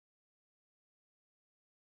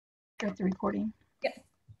Start the recording. Yep.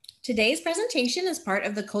 Today's presentation is part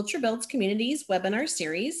of the Culture Builds Communities webinar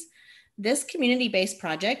series. This community-based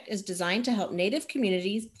project is designed to help Native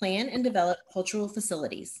communities plan and develop cultural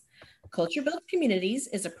facilities. Culture Builds Communities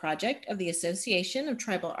is a project of the Association of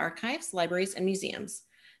Tribal Archives, Libraries, and Museums.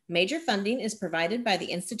 Major funding is provided by the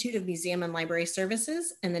Institute of Museum and Library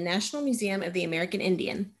Services and the National Museum of the American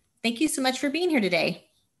Indian. Thank you so much for being here today.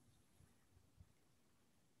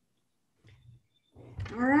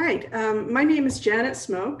 All right, my name is Janet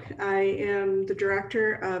Smoke. I am the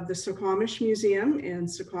director of the Suquamish Museum in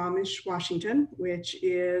Suquamish, Washington, which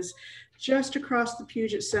is just across the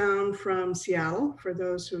Puget Sound from Seattle, for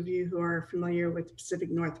those of you who are familiar with the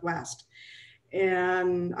Pacific Northwest.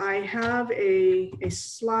 And I have a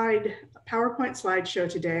PowerPoint slideshow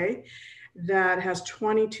today that has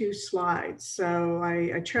 22 slides. So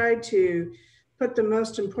I tried to put the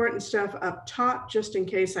most important stuff up top just in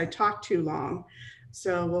case I talk too long.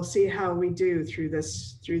 So we'll see how we do through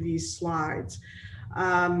these slides.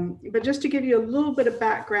 But just to give you a little bit of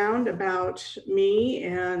background about me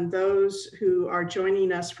and those who are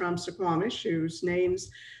joining us from Suquamish, whose names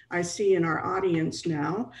I see in our audience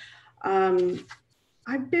now.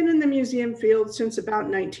 I've been in the museum field since about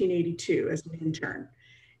 1982 as an intern.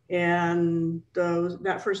 And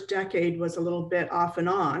that first decade was a little bit off and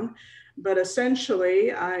on. But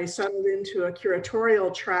essentially, I settled into a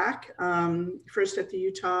curatorial track, first at the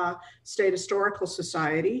Utah State Historical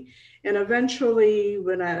Society, and eventually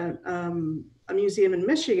when a museum in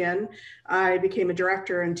Michigan, I became a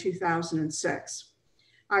director in 2006.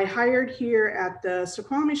 I hired here at the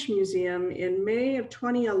Suquamish Museum in May of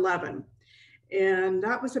 2011, and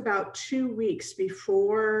that was about 2 weeks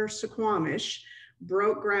before Suquamish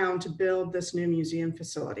broke ground to build this new museum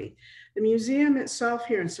facility. The museum itself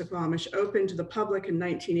here in Suquamish opened to the public in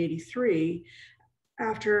 1983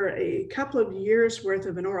 after a couple of years worth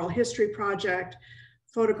of an oral history project,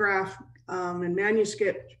 photograph and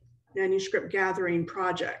manuscript gathering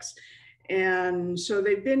projects. And so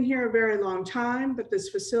they've been here a very long time, but this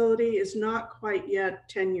facility is not quite yet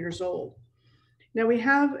 10 years old. Now we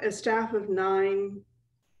have a staff of 9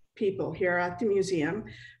 people here at the museum.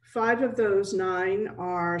 5 of those 9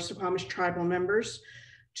 are Suquamish tribal members.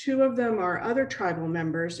 2 of them are other tribal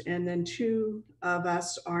members, and then 2 of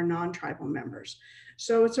us are non-tribal members.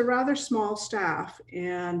 So it's a rather small staff,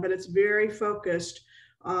 but it's very focused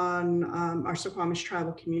on our Suquamish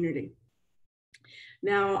tribal community.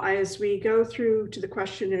 Now, as we go through to the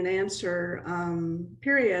question and answer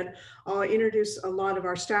period, I'll introduce a lot of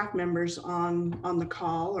our staff members on the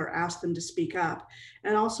call or ask them to speak up,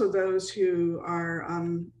 and also those who are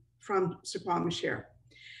from Suquamish here.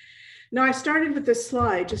 Now, I started with this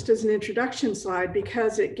slide just as an introduction slide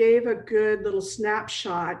because it gave a good little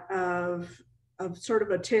snapshot of sort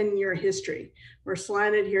of a 10-year history. We're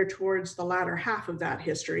slanted here towards the latter half of that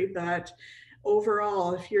history, but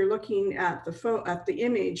overall, if you're looking at the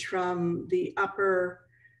image from the upper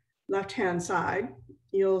left-hand side,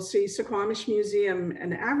 you'll see Suquamish Museum,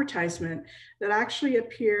 an advertisement that actually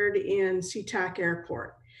appeared in SeaTac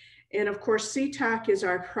Airport. And of course, SeaTac is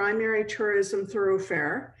our primary tourism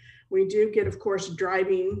thoroughfare. We do get, of course,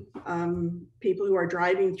 driving, people who are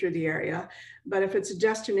driving through the area, but if it's a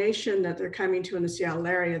destination that they're coming to in the Seattle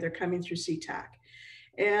area, they're coming through SeaTac.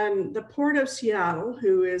 And the Port of Seattle,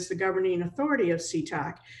 who is the governing authority of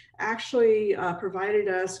SeaTac, actually provided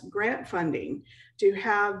us grant funding to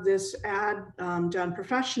have this ad done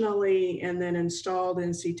professionally and then installed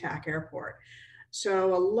in SeaTac Airport.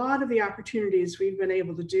 So a lot of the opportunities we've been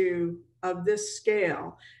able to do of this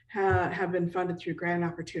scale have been funded through grant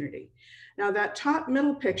opportunity. Now that top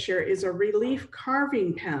middle picture is a relief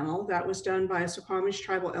carving panel that was done by a Suquamish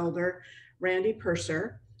tribal elder, Randy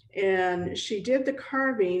Purser. And she did the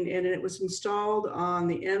carving and it was installed on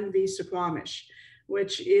the MV Suquamish,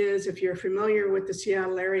 which is, if you're familiar with the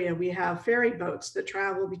Seattle area, we have ferry boats that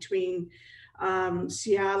travel between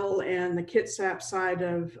Seattle and the Kitsap side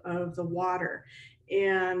of the water.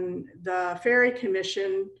 And the Ferry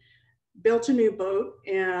Commission built a new boat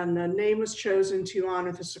and the name was chosen to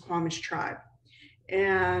honor the Suquamish tribe.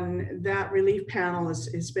 And that relief panel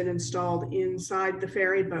has been installed inside the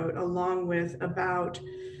ferry boat along with about,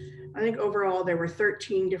 I think overall there were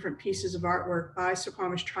 13 different pieces of artwork by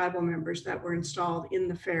Suquamish tribal members that were installed in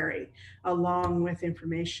the ferry, along with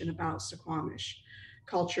information about Suquamish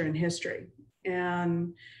culture and history.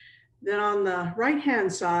 And then on the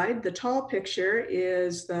right-hand side, the tall picture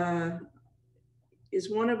is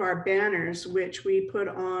one of our banners, which we put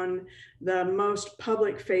on the most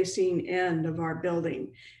public-facing end of our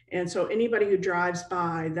building. And so anybody who drives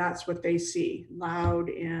by, that's what they see, loud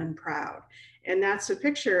and proud. And that's a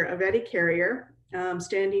picture of Eddie Carrier,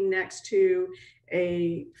 standing next to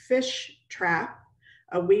a fish trap,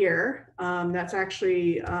 a weir, that's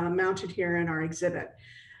actually mounted here in our exhibit.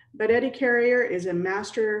 But Eddie Carrier is a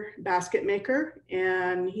master basket maker,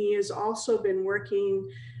 and he has also been working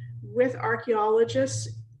with archaeologists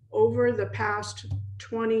over the past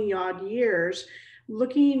 20 odd years,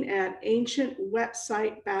 looking at ancient wet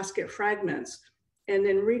site basket fragments and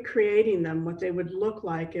then recreating them, what they would look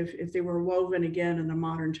like if they were woven again in a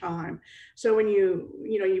modern time. So when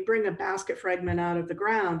you bring a basket fragment out of the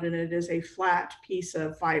ground and it is a flat piece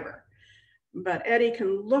of fiber, but Eddie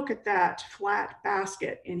can look at that flat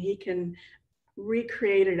basket and he can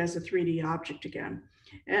recreate it as a 3D object again.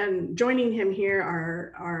 And joining him here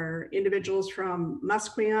are individuals from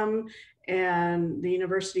Musqueam and the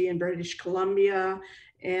University in British Columbia,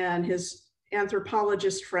 and his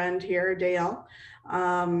anthropologist friend here, Dale.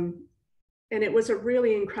 And it was a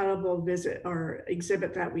really incredible visit or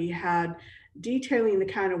exhibit that we had, detailing the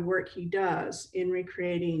kind of work he does in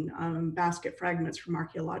recreating basket fragments from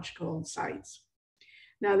archaeological sites.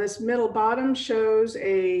 Now this middle bottom shows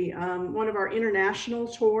one of our international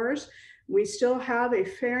tours. We still have a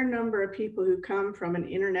fair number of people who come from an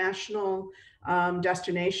international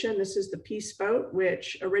destination. This is the Peace Boat,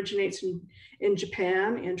 which originates in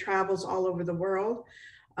Japan and travels all over the world.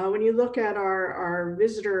 When you look at our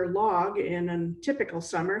visitor log in a typical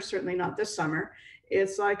summer, certainly not this summer,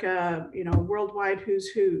 it's like a worldwide who's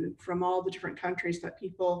who from all the different countries that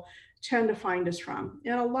people tend to find us from.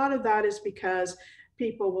 And a lot of that is because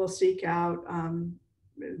people will seek out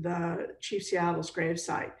the Chief Seattle's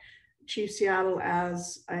gravesite. Chief Seattle,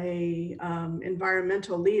 as a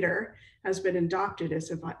environmental leader, has been adopted as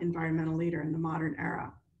an environmental leader in the modern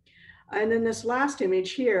era. And then this last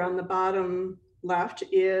image here on the bottom left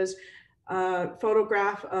is a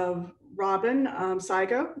photograph of Robin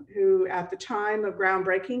Saigo, who at the time of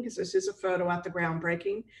groundbreaking, because this is a photo at the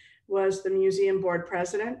groundbreaking, was the museum board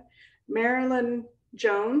president. Marilyn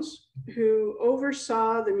Jones, who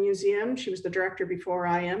oversaw the museum, she was the director before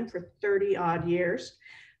I am for 30 odd years.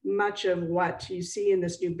 Much of what you see in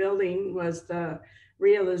this new building was the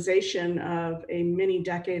realization of a many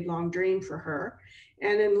decade-long dream for her.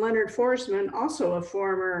 And then Leonard Forsman, also a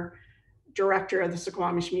former director of the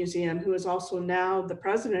Suquamish Museum, who is also now the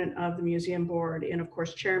president of the museum board and of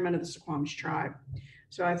course chairman of the Suquamish tribe.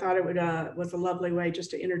 So I thought it was a lovely way just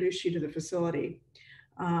to introduce you to the facility.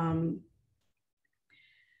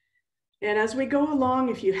 And as we go along,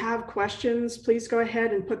 if you have questions, please go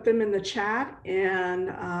ahead and put them in the chat,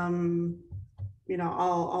 and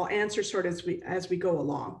I'll answer sort of as we go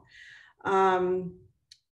along.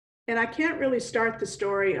 And I can't really start the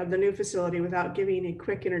story of the new facility without giving a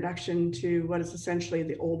quick introduction to what is essentially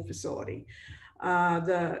the old facility.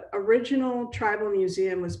 The original tribal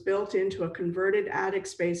museum was built into a converted attic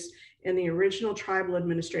space in the original tribal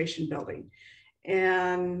administration building.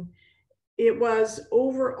 And it was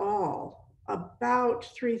overall about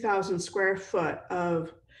 3,000 square foot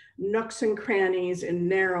of nooks and crannies and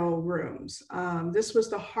narrow rooms. This was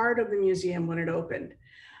the heart of the museum when it opened.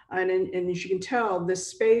 And as you can tell, this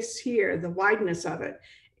space here, the wideness of it,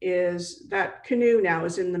 is that canoe now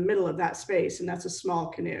is in the middle of that space, and that's a small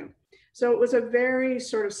canoe. So it was a very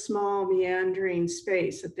sort of small meandering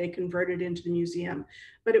space that they converted into the museum,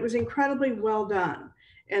 but it was incredibly well done.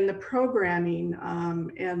 And the programming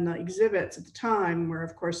and the exhibits at the time were,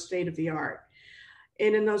 of course, state of the art.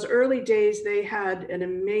 And in those early days, they had an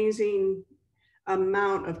amazing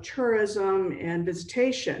amount of tourism and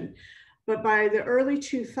visitation. But by the early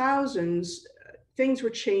 2000s, things were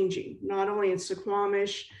changing, not only in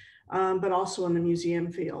Suquamish, but also in the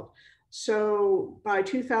museum field. So by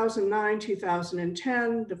 2009,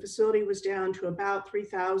 2010, the facility was down to about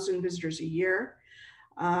 3,000 visitors a year.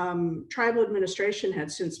 Tribal administration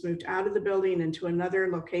had since moved out of the building into another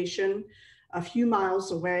location a few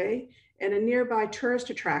miles away, and a nearby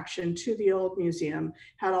tourist attraction to the old museum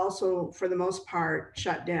had also, for the most part,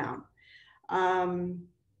 shut down.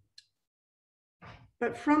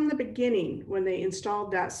 But from the beginning, when they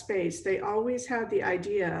installed that space, they always had the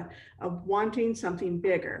idea of wanting something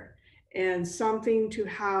bigger and something to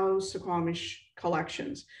house Suquamish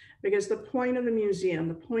collections. Because the point of the museum,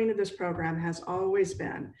 the point of this program has always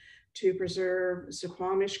been to preserve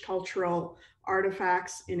Suquamish cultural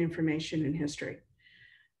artifacts and information and history.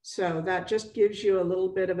 So that just gives you a little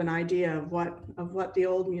bit of an idea of what the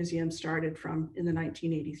old museum started from in the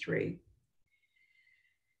 1983.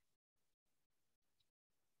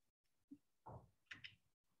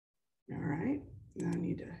 All right, now I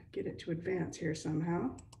need to get it to advance here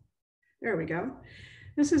somehow. There we go.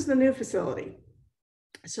 This is the new facility.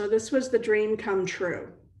 So this was the dream come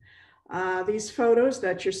true. These photos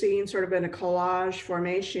that you're seeing sort of in a collage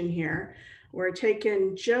formation here were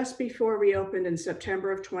taken just before we opened in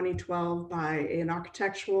September of 2012 by an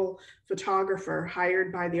architectural photographer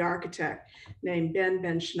hired by the architect named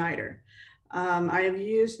Ben Schneider. I have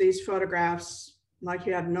used these photographs like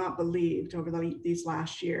you have not believed over these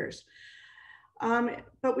last years.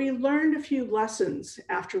 But we learned a few lessons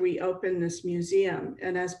after we opened this museum,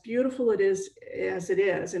 and as beautiful as it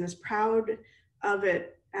is, and as proud of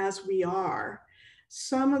it as we are,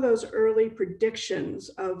 some of those early predictions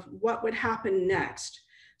of what would happen next,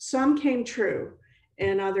 some came true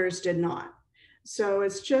and others did not. So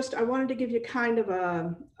it's just, I wanted to give you kind of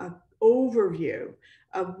a overview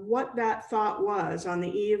of what that thought was on the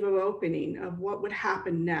eve of opening, of what would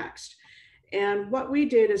happen next. And what we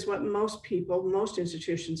did is what most people, most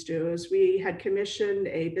institutions do, is we had commissioned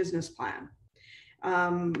a business plan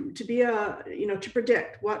to be to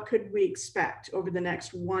predict what could we expect over the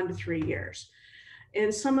next 1 to 3 years.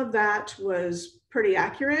 And some of that was pretty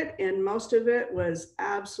accurate, and most of it was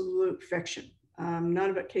absolute fiction. None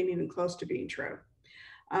of it came even close to being true.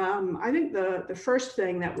 I think the first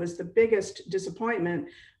thing that was the biggest disappointment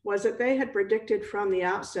was that they had predicted from the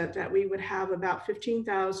outset that we would have about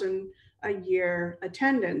 15,000 a year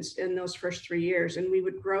attendance in those first 3 years, and we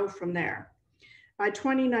would grow from there. By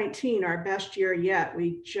 2019, our best year yet,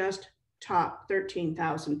 we just topped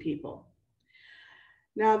 13,000 people.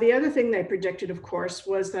 Now, the other thing they predicted, of course,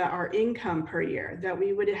 was that our income per year, that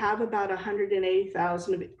we would have about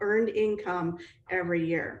 180,000 of earned income every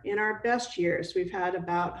year. In our best years, we've had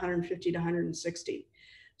about 150 to 160.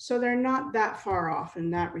 So they're not that far off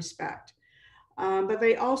in that respect. But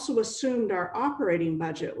they also assumed our operating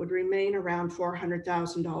budget would remain around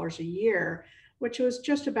 $400,000 a year, which was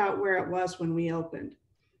just about where it was when we opened.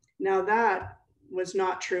 Now that was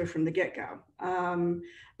not true from the get-go.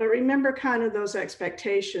 But remember kind of those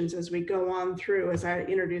expectations as we go on through, as I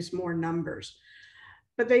introduce more numbers.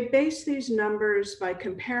 But they base these numbers by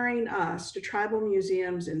comparing us to tribal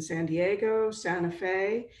museums in San Diego, Santa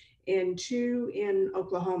Fe, and 2 in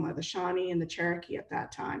Oklahoma, the Shawnee and the Cherokee at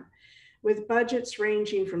that time, with budgets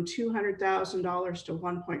ranging from $200,000 to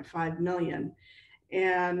 $1.5 million,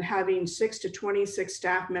 and having 6 to 26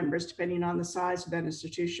 staff members, depending on the size of that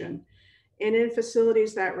institution, and in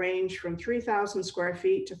facilities that range from 3,000 square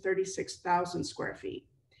feet to 36,000 square feet.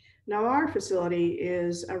 Now our facility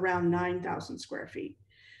is around 9,000 square feet.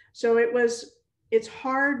 So it's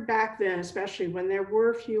hard back then, especially when there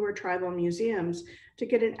were fewer tribal museums, to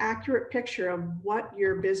get an accurate picture of what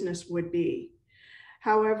your business would be.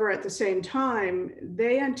 However, at the same time,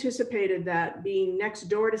 they anticipated that being next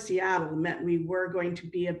door to Seattle meant we were going to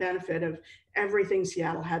be a benefit of everything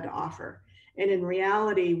Seattle had to offer. And in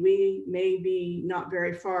reality, we may be not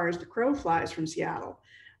very far as the crow flies from Seattle,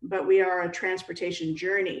 but we are a transportation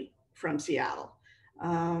journey from Seattle.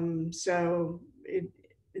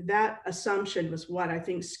 That assumption was what I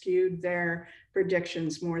think skewed their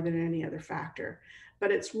predictions more than any other factor.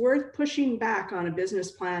 But it's worth pushing back on a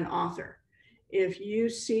business plan author. If you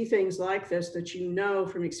see things like this that you know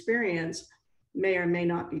from experience may or may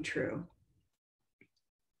not be true.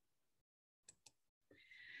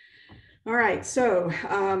 All right, so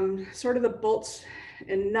sort of the bolts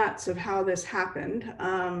and nuts of how this happened.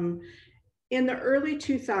 In the early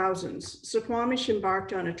 2000s, Suquamish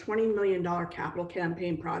embarked on a $20 million capital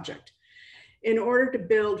campaign project in order to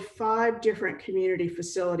build 5 different community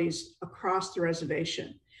facilities across the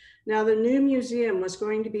reservation. Now, the new museum was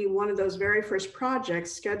going to be one of those very first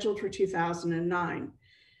projects scheduled for 2009.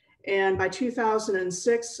 And by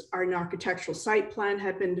 2006, our architectural site plan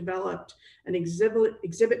had been developed, an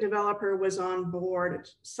exhibit developer was on board,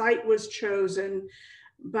 site was chosen,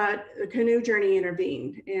 but the canoe journey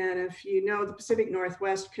intervened. And if you know the Pacific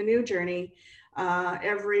Northwest canoe journey,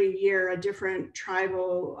 every year a different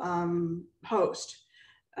tribal host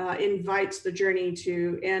invites the journey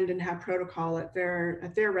to end and have protocol at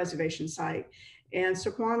their reservation site. And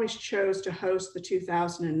Suquamish chose to host the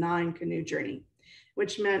 2009 canoe journey,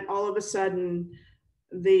 which meant all of a sudden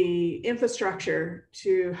the infrastructure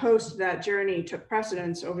to host that journey took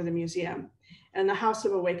precedence over the museum. And the House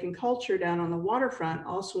of Awakened Culture down on the waterfront,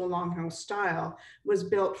 also a longhouse style, was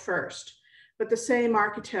built first. But the same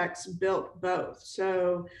architects built both.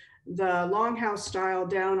 So the longhouse style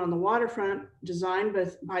down on the waterfront, designed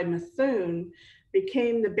by Methuen,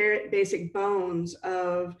 became the basic bones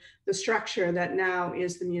of the structure that now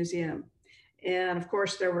is the museum. And of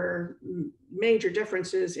course, there were major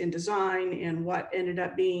differences in design and what ended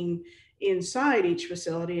up being inside each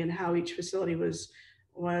facility and how each facility was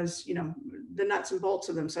the nuts and bolts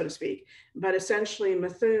of them, so to speak. But essentially,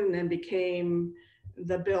 Methuen then became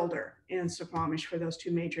the builder, and Suquamish for those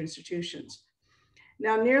two major institutions.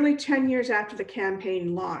 Now, nearly 10 years after the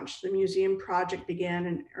campaign launched, the museum project began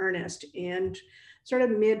in earnest in sort of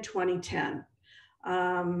mid-2010.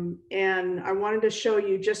 And I wanted to show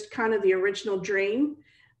you just kind of the original dream.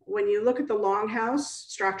 When you look at the longhouse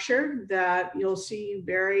structure, that you'll see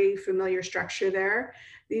very familiar structure there.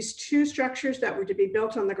 These two structures that were to be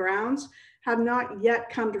built on the grounds have not yet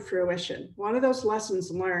come to fruition. One of those lessons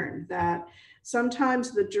learned, that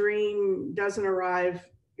sometimes the dream doesn't arrive,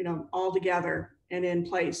 all together and in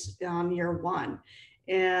place on year one.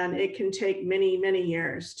 And it can take many, many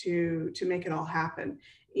years to make it all happen,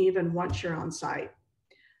 even once you're on site.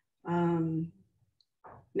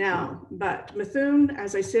 But Methuen,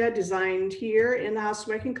 as I said, designed here in the House of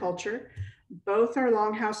Making Culture. Both are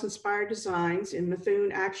longhouse inspired designs, and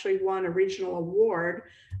Methuen actually won a regional award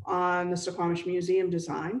on the Suquamish Museum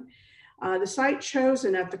design. The site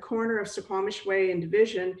chosen at the corner of Suquamish Way and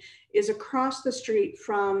Division is across the street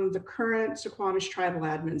from the current Suquamish Tribal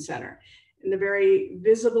Admin Center, in the very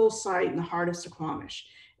visible site in the heart of Suquamish.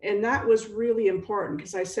 And that was really important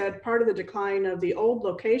because I said part of the decline of the old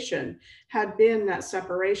location had been that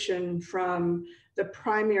separation from the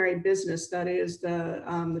primary business, that is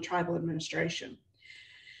the tribal administration.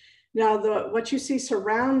 Now, what you see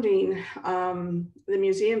surrounding the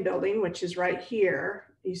museum building, which is right here,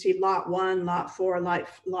 you see lot 1, lot 4,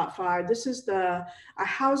 lot 5. This is a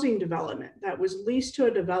housing development that was leased to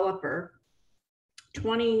a developer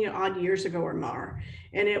 20 odd years ago or more.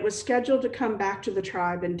 And it was scheduled to come back to the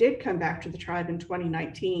tribe, and did come back to the tribe in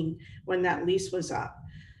 2019 when that lease was up.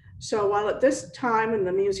 So while at this time when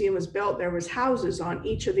the museum was built, there was houses on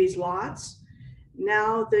each of these lots,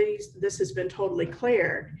 now this has been totally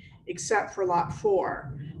cleared except for lot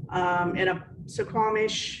 4. And a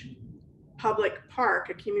Suquamish public park,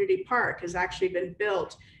 a community park, has actually been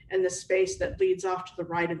built in the space that leads off to the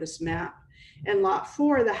right of this map. And lot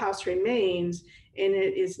 4, the house remains, and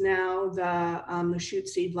it is now the Shoot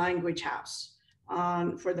Seed Language House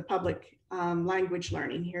for the public language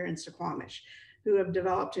learning here in Suquamish, who have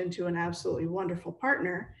developed into an absolutely wonderful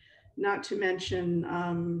partner, not to mention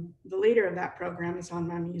the leader of that program is on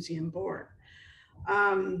my museum board.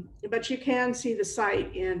 But you can see the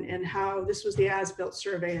site and how this was the as-built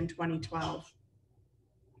survey in 2012.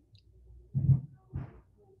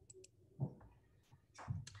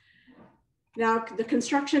 Now, the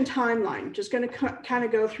construction timeline, just going to kind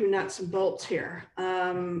of go through nuts and bolts here.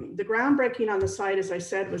 The groundbreaking on the site, as I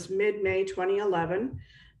said, was mid-May 2011.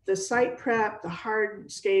 The site prep, the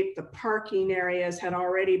hardscape, the parking areas had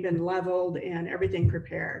already been leveled and everything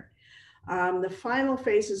prepared. The final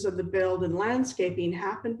phases of the build and landscaping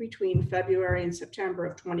happened between February and September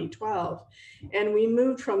of 2012. And we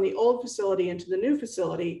moved from the old facility into the new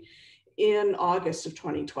facility in August of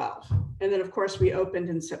 2012. And then of course we opened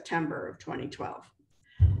in September of 2012.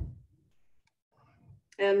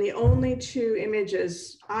 And the only two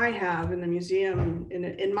images I have in the museum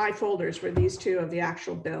in my folders were these two of the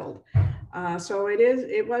actual build. So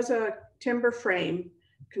it was a timber frame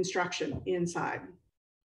construction inside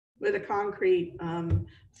with a concrete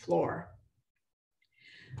floor.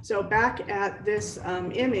 So back at this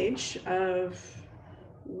image of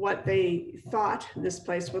what they thought this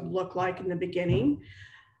place would look like in the beginning.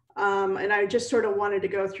 And I just sort of wanted to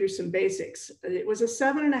go through some basics. It was a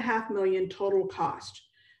 $7.5 million total cost.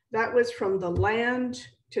 That was from the land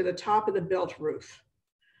to the top of the built roof.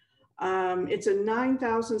 It's a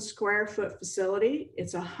 9,000 square foot facility.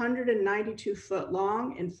 It's 192 foot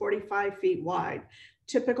long and 45 feet wide,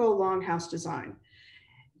 typical longhouse design.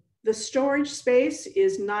 The storage space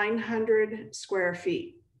is 900 square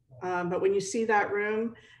feet. But when you see that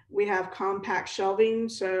room, we have compact shelving.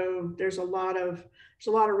 So there's a lot of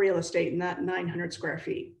real estate in that 900 square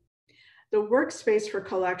feet. The workspace for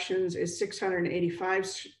collections is 685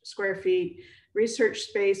 square feet. Research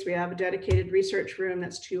space, we have a dedicated research room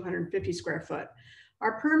that's 250 square foot.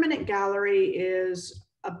 Our permanent gallery is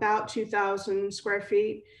about 2,000 square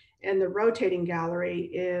feet, and the rotating gallery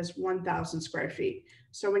is 1,000 square feet.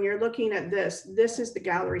 So when you're looking at this is the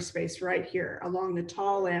gallery space right here along the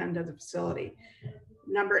tall end of the facility.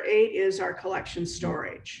 Number 8 is our collection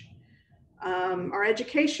storage. Our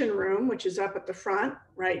education room, which is up at the front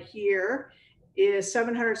right here, is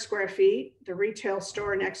 700 square feet. The retail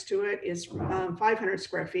store next to it is 500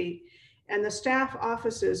 square feet. And the staff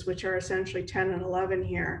offices, which are essentially 10 and 11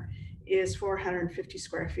 here, is 450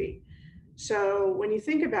 square feet. So when you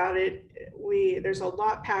think about it, there's a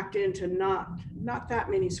lot packed into not that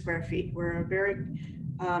many square feet. We're a very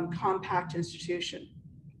compact institution.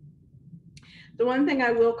 The one thing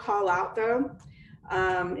I will call out though,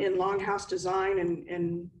 in longhouse design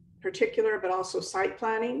in particular, but also site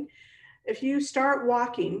planning, if you start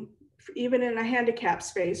walking, even in a handicap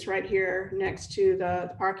space right here next to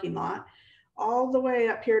the parking lot, all the way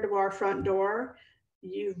up here to our front door,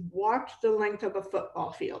 you've walked the length of a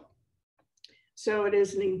football field. So it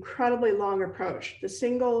is an incredibly long approach. The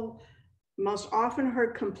single most often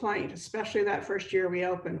heard complaint, especially that first year we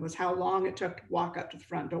opened, was how long it took to walk up to the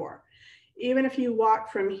front door. Even if you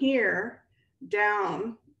walk from here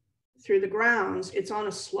down through the grounds, it's on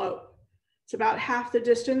a slope. It's about half the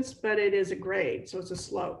distance, but it is a grade, so it's a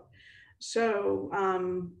slope. So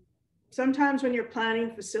sometimes when you're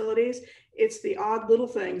planning facilities, it's the odd little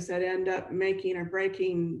things that end up making or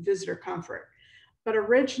breaking visitor comfort. But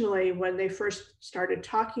originally, when they first started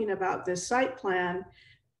talking about this site plan,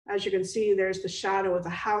 as you can see, there's the shadow of the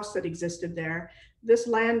house that existed there. This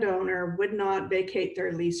landowner would not vacate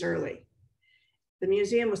their lease early. The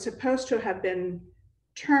museum was supposed to have been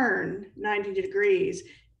turned 90 degrees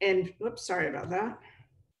and, whoops, sorry about that.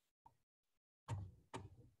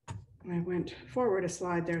 I went forward a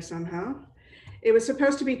slide there somehow. It was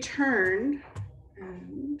supposed to be turned,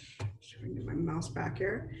 and get my mouse back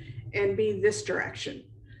here, and be this direction.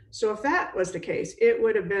 So if that was the case, it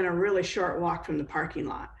would have been a really short walk from the parking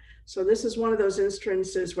lot. So this is one of those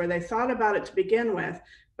instances where they thought about it to begin with,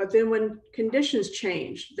 but then when conditions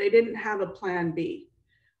changed, they didn't have a plan B.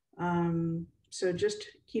 So just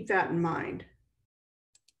keep that in mind.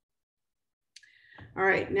 All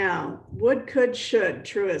right, now, would, could, should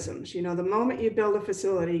truisms. You know, the moment you build a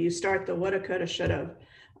facility, you start the woulda, coulda, shoulda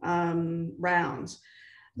rounds.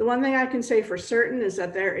 The one thing I can say for certain is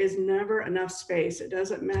that there is never enough space. It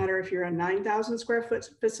doesn't matter if you're a 9,000 square foot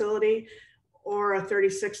facility or a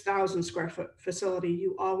 36,000 square foot facility,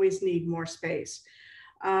 you always need more space.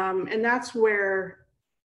 And that's where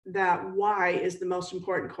that why is the most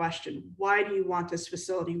important question. Why do you want this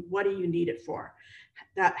facility? What do you need it for?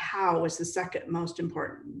 That how is the second most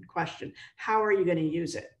important question. How are you going to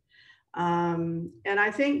use it? And I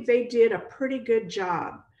think they did a pretty good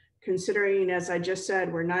job, considering, as I just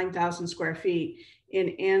said, we're 9,000 square feet, in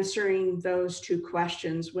answering those two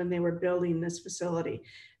questions when they were building this facility.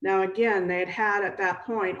 Now, again, they had at that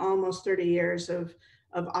point almost 30 years of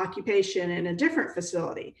occupation in a different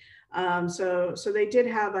facility. So they did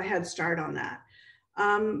have a head start on that.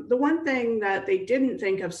 The one thing that they didn't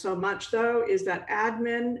think of so much, though, is that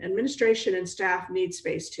administration, and staff need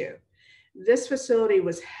space too. This facility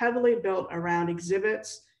was heavily built around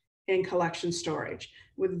exhibits and collection storage,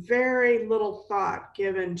 with very little thought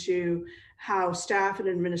given to how staff and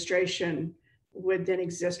administration would then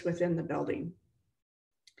exist within the building.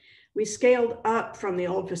 We scaled up from the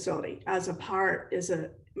old facility as a part,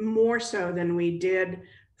 more so than we did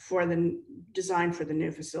for the design for the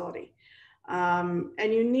new facility. And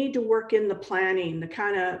you need to work in the planning, the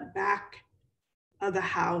kind of back of the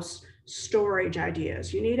house storage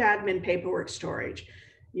ideas. You need admin paperwork storage.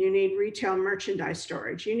 You need retail merchandise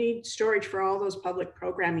storage. You need storage for all those public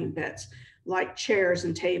programming bits like chairs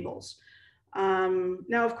and tables.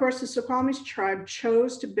 Now, of course, the Suquamish tribe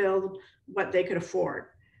chose to build what they could afford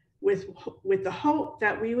with the hope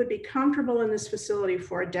that we would be comfortable in this facility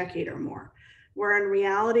for a decade or more, where in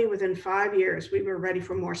reality, within 5 years, we were ready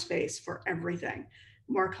for more space for everything.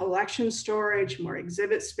 More collection storage, more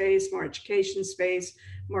exhibit space, more education space,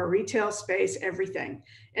 more retail space, everything.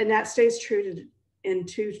 And that stays true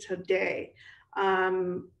into today.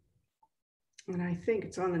 And I think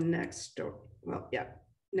it's on the next,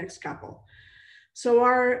 next couple. So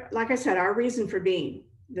like I said, our reason for being,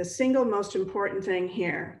 the single most important thing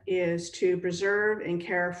here is to preserve and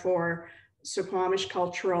care for Suquamish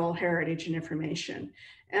cultural heritage and information.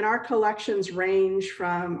 And our collections range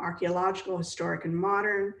from archaeological, historic, and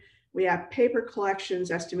modern. We have paper collections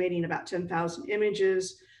estimating about 10,000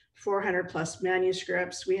 images, 400 plus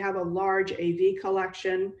manuscripts. We have a large AV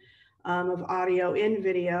collection of audio and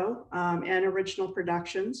video and original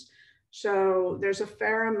productions. So there's a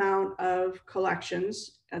fair amount of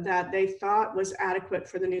collections that they thought was adequate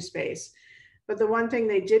for the new space. But the one thing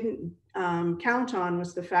they didn't count on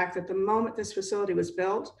was the fact that the moment this facility was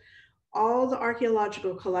built, all the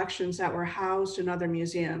archaeological collections that were housed in other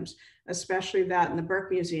museums, especially that in the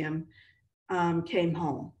Burke Museum, came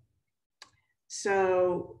home.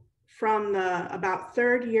 So from the about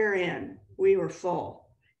third year in, we were full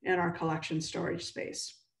in our collection storage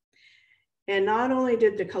space. And not only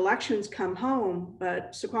did the collections come home,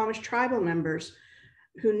 but Suquamish tribal members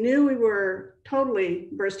who knew we were totally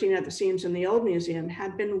bursting at the seams in the old museum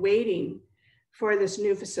had been waiting for this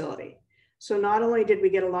new facility. So not only did we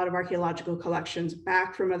get a lot of archaeological collections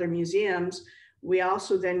back from other museums, we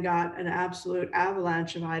also then got an absolute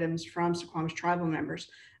avalanche of items from Suquamish tribal members,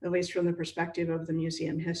 at least from the perspective of the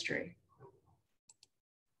museum history.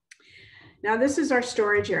 Now this is our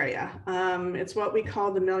storage area. It's what we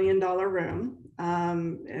call the $1 million room.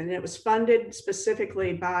 And it was funded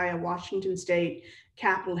specifically by a Washington State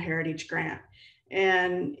Capital Heritage Grant.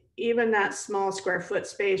 And even that small square foot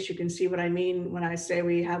space, you can see what I mean when I say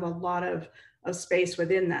we have a lot of space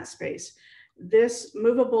within that space. This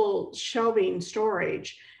movable shelving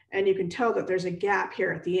storage, and you can tell that there's a gap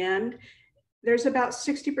here at the end. There's about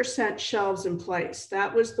 60% shelves in place.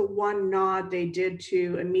 That was the one nod they did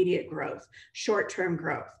to immediate growth, short-term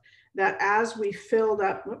growth. That as we filled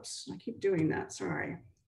up, whoops, I keep doing that, sorry.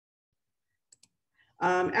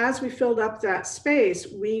 As we filled up that space,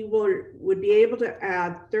 we would be able to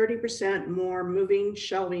add 30% more moving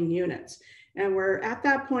shelving units. And we're at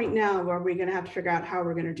that point now where we're gonna have to figure out how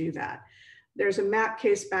we're gonna do that. There's a map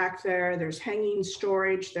case back there. There's hanging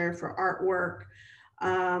storage there for artwork.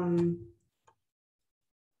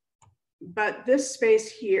 But this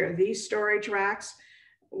space here, these storage racks,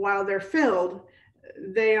 while they're filled,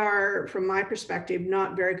 they are, from my perspective,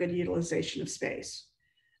 not very good utilization of space.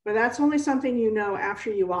 But that's only something you know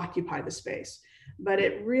after you occupy the space. But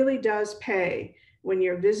it really does pay when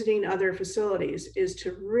you're visiting other facilities is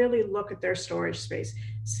to really look at their storage space,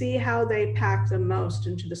 see how they pack the most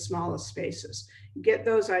into the smallest spaces, get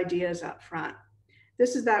those ideas up front.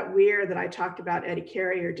 This is that weir that I talked about Eddie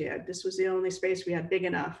Carrier did. This was the only space we had big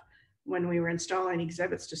enough when we were installing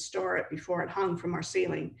exhibits to store it before it hung from our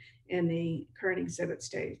ceiling in the current exhibit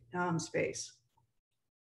space.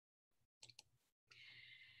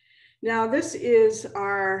 Now this is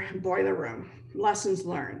our boiler room, lessons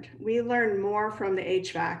learned. We learned more from the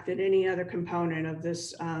HVAC than any other component of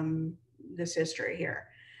this, this history here.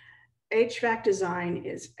 HVAC design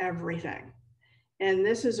is everything. And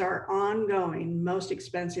this is our ongoing most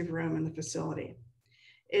expensive room in the facility.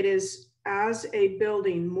 It is, as a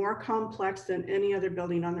building, more complex than any other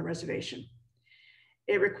building on the reservation.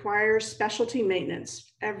 It requires specialty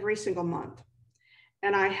maintenance every single month.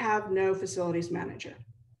 And I have no facilities manager.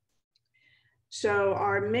 So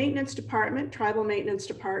our maintenance department, tribal maintenance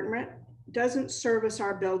department, doesn't service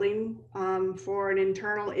our building for an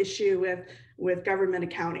internal issue with government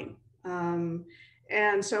accounting.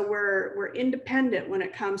 And so we're independent when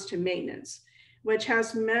it comes to maintenance, which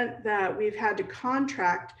has meant that we've had to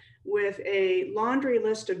contract with a laundry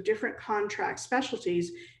list of different contract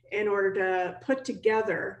specialties in order to put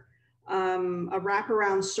together a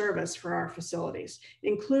wraparound service for our facilities,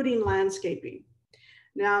 including landscaping.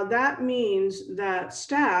 Now that means that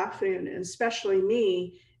staff, and especially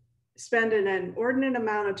me, spend an inordinate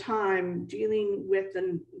amount of time dealing with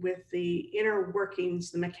the inner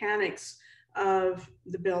workings, the mechanics of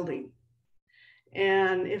the building.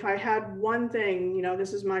 And if I had one thing, you know,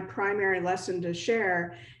 this is my primary lesson to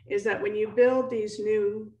share, is that when you build these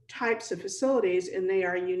new types of facilities and they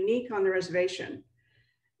are unique on the reservation,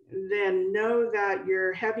 then know that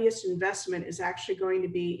your heaviest investment is actually going to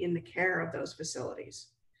be in the care of those facilities.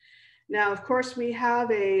 Now, of course, we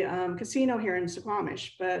have a casino here in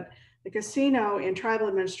Suquamish, but the casino and tribal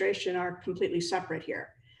administration are completely separate here.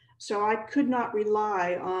 So I could not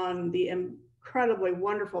rely on the incredibly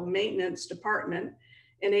wonderful maintenance department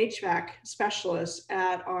and HVAC specialists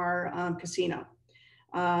at our casino.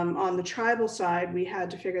 On the tribal side, we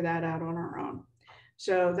had to figure that out on our own.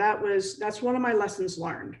 So that's one of my lessons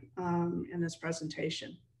learned in this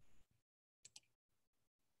presentation.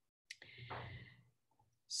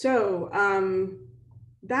 So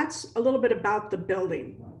that's a little bit about the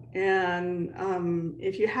building. And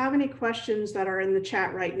if you have any questions that are in the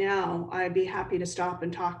chat right now, I'd be happy to stop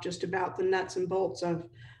and talk just about the nuts and bolts of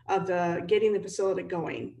the getting the facility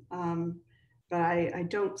going. But I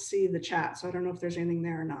don't see the chat, so I don't know if there's anything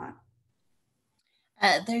there or not.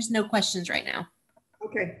 There's no questions right now.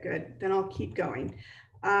 Okay, good. Then I'll keep going.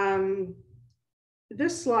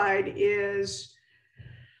 This slide is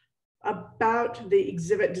about the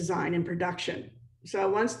exhibit design and production. So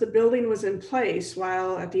once the building was in place,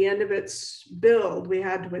 while at the end of its build, we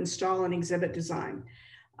had to install an exhibit design.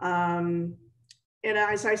 And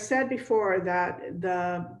as I said before, that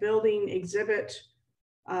the building exhibit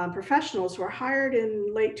professionals were hired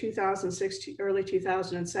in late 2006 to early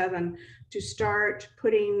 2007 to start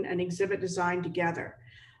putting an exhibit design together.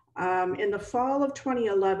 In the fall of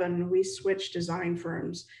 2011, we switched design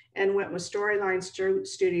firms and went with Storyline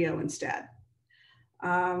Studio instead.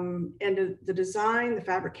 And the design, the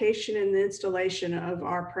fabrication, and the installation of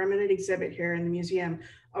our permanent exhibit here in the museum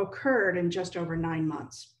occurred in just over 9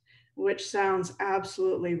 months, which sounds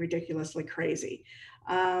absolutely ridiculously crazy.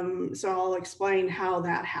 So I'll explain how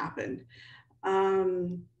that happened.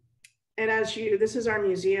 And this is our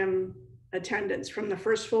museum attendance from the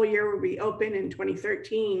first full year where we opened in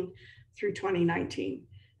 2013 through 2019.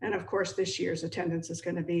 And of course, this year's attendance is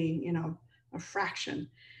going to be, a fraction.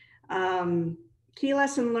 Key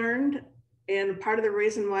lesson learned, and part of the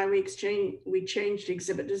reason why we changed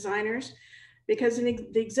exhibit designers, because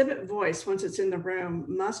the exhibit voice, once it's in the room,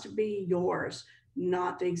 must be yours,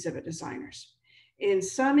 not the exhibit designers. And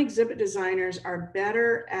some exhibit designers are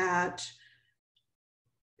better at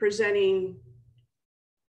presenting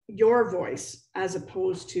your voice as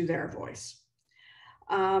opposed to their voice.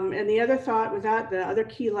 And the other thought with that, the other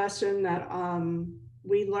key lesson that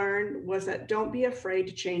we learned was that don't be afraid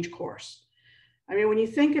to change course. I mean, when you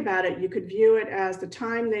think about it, you could view it as the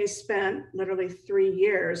time they spent, literally 3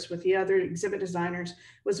 years with the other exhibit designers,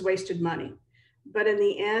 was wasted money. But in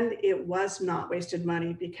the end, it was not wasted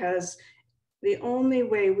money, because the only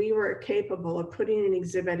way we were capable of putting an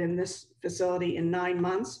exhibit in this facility in 9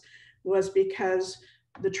 months was because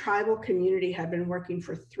the tribal community had been working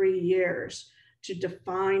for 3 years to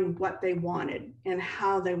define what they wanted and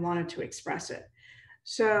how they wanted to express it.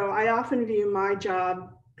 So I often view my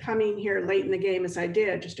job coming here late in the game, as I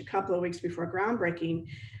did just a couple of weeks before groundbreaking,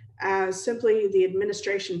 as simply the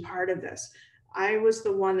administration part of this. I was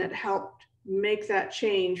the one that helped make that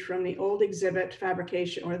change from the old exhibit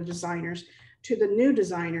fabrication or the designers to the new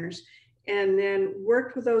designers, and then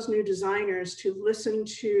worked with those new designers to listen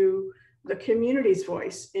to the community's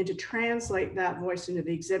voice and to translate that voice into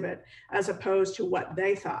the exhibit, as opposed to what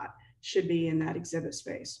they thought should be in that exhibit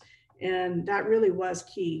space. And that really was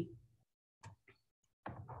key.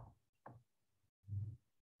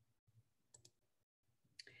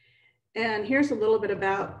 And here's a little bit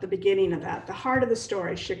about the beginning of that, the heart of the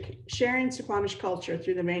story, sharing Suquamish culture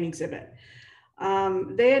through the main exhibit.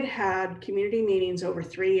 They had had community meetings over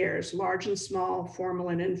 3 years, large and small, formal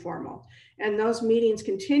and informal. And those meetings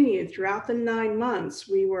continued throughout the 9 months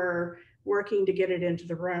we were working to get it into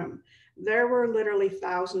the room. There were literally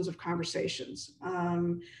thousands of conversations.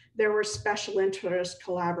 There were special interest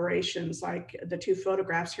collaborations, like the 2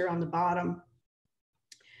 photographs here on the bottom,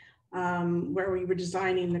 where we were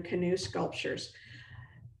designing the canoe sculptures.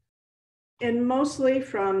 And mostly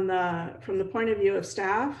from the point of view of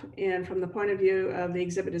staff and from the point of view of the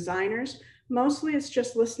exhibit designers, mostly it's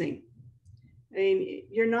just listening. I mean,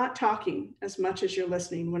 you're not talking as much as you're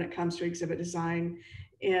listening when it comes to exhibit design,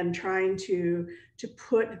 and trying to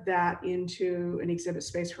put that into an exhibit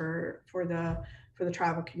space for the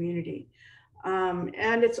tribal community.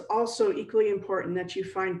 And it's also equally important that you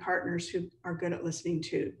find partners who are good at listening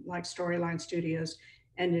too, like Storyline Studios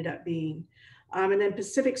ended up being. And then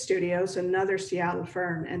Pacific Studios, another Seattle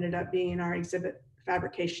firm, ended up being our exhibit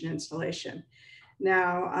fabrication installation.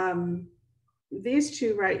 Now, these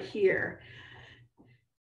two right here,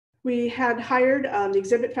 we had hired the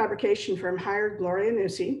exhibit fabrication firm, hired Gloria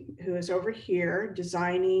Nusi, who is over here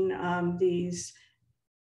designing these,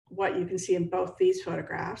 what you can see in both these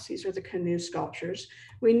photographs. These are the canoe sculptures.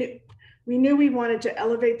 We knew we wanted to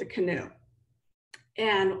elevate the canoe.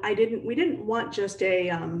 And we didn't want just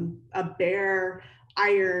a bare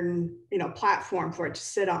iron, platform for it to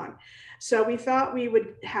sit on. So we thought we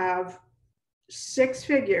would have 6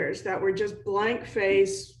 figures that were just blank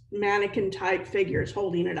face mannequin type figures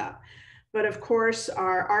holding it up. But of course,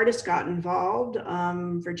 our artists got involved.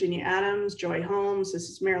 Virginia Adams, Joy Holmes, this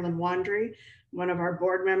is Marilyn Wandry, one of our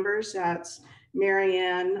board members. That's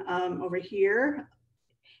Marianne over here.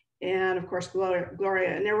 And of course,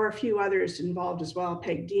 Gloria, and there were a few others involved as well,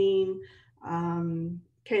 Peg Dean,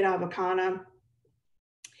 Kate Avacana.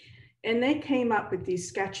 And they came up with these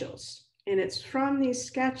sketches. And it's from these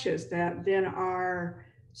sketches that then our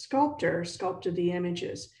sculptor sculpted the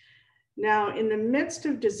images. Now, in the midst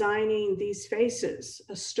of designing these faces,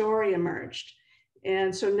 a story emerged.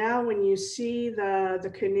 And so now when you see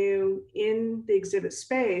the canoe in the exhibit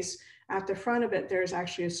space, at the front of it, there's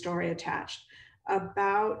actually a story attached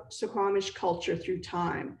about Suquamish culture through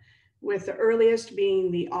time, with the earliest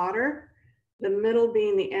being the otter, the middle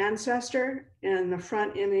being the ancestor, and the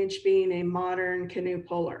front image being a modern canoe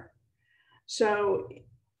puller. So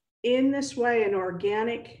in this way, an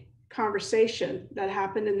organic conversation that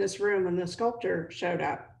happened in this room when the sculptor showed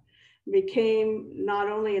up became not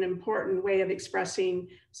only an important way of expressing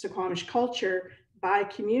Suquamish culture by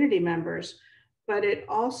community members, but it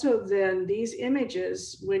also then, these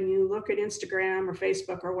images, when you look at Instagram or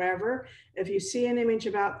Facebook or wherever, if you see an image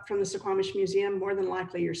from the Suquamish Museum, more than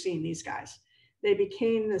likely you're seeing these guys. They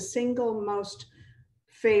became the single most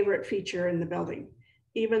favorite feature in the building,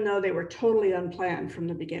 even though they were totally unplanned from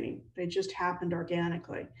the beginning. They just happened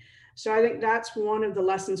organically. So I think that's one of the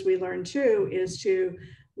lessons we learned too, is to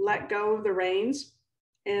let go of the reins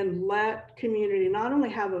and let community not only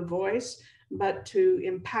have a voice, but to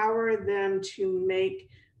empower them to make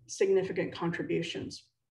significant contributions.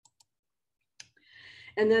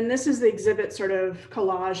 And then this is the exhibit sort of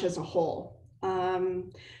collage as a whole.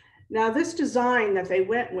 Now this design that they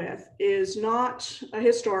went with is not a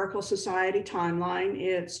historical society timeline.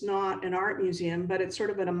 It's not an art museum, but it's sort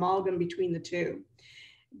of an amalgam between the two.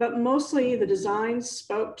 But mostly the design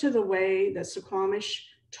spoke to the way that Suquamish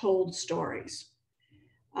told stories,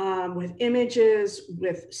 with images,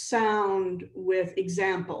 with sound, with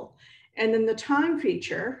example. And then the timeline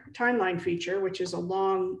feature, which is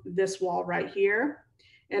along this wall right here.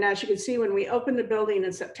 And as you can see, when we opened the building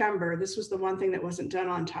in September, this was the one thing that wasn't done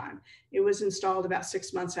on time. It was installed about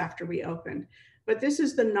 6 months after we opened. But this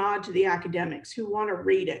is the nod to the academics who want to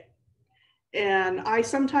read it. And I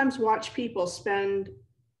sometimes watch people spend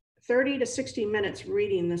 30 to 60 minutes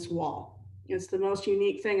reading this wall. It's the most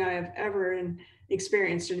unique thing I have ever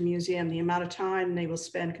experienced in a museum, the amount of time they will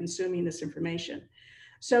spend consuming this information.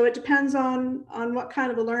 So it depends on what kind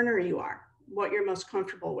of a learner you are, what you're most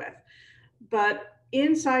comfortable with. But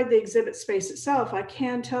inside the exhibit space itself, I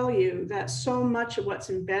can tell you that so much of what's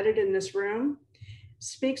embedded in this room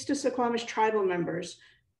speaks to Suquamish tribal members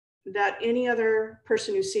that any other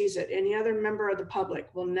person who sees it, any other member of the public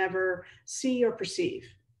will never see or perceive.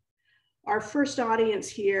 Our first audience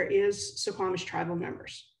here is Suquamish tribal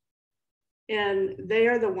members. And they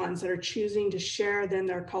are the ones that are choosing to share then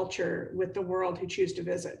their culture with the world who choose to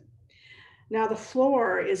visit. Now the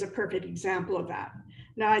floor is a perfect example of that.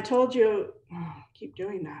 Now I told you, keep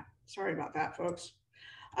doing that. Sorry about that, folks.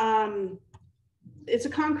 It's a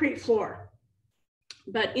concrete floor.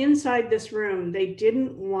 But inside this room, they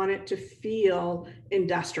didn't want it to feel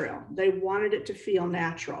industrial. They wanted it to feel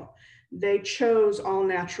natural. They chose all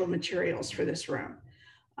natural materials for this room.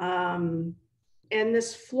 And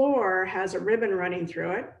this floor has a ribbon running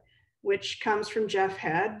through it, which comes from Jeff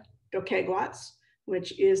Head, Dokegwats,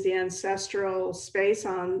 which is the ancestral space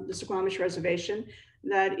on the Suquamish Reservation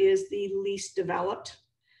that is the least developed.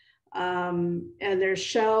 And there's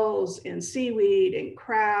shells and seaweed and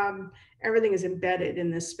crab. Everything is embedded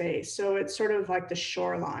in this space. So it's sort of like the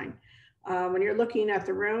shoreline. When you're looking at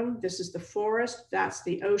the room, this is the forest, that's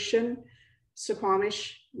the ocean.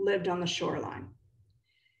 Suquamish lived on the shoreline.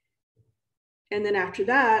 And then after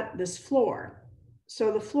that, this floor.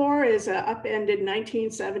 So the floor is an upended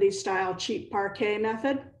 1970s style cheap parquet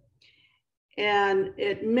method. And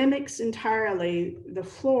it mimics entirely the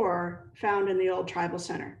floor found in the old tribal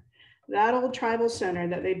center. That old tribal center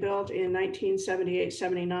that they built in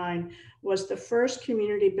 1978-79 was the first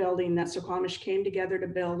community building that Suquamish came together to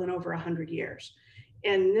build in over 100 years.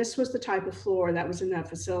 And this was the type of floor that was in that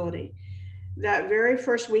facility. That very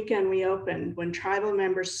first weekend we opened, when tribal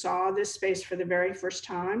members saw this space for the very first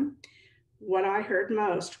time, what I heard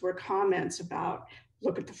most were comments about,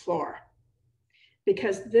 look at the floor.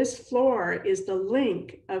 Because this floor is the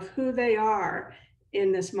link of who they are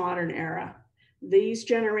in this modern era. These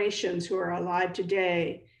generations who are alive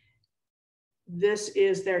today, this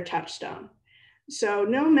is their touchstone. So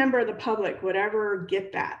no member of the public would ever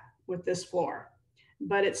get that with this floor,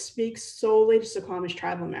 but it speaks solely to Suquamish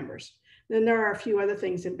tribal members. Then there are a few other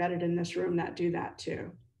things embedded in this room that do that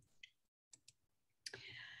too.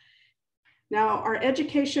 Now, our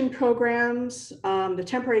education programs, the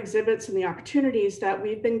temporary exhibits and the opportunities that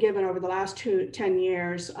we've been given over the last 10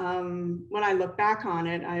 years, when I look back on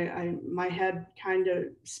it, my head kind of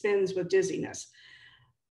spins with dizziness.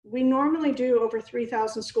 We normally do over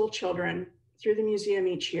 3,000 school children through the museum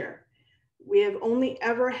each year. We have only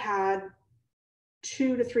ever had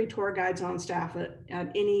 2 to 3 tour guides on staff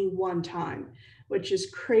at any one time, which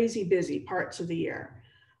is crazy busy parts of the year.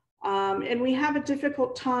 And we have a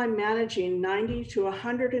difficult time managing 90 to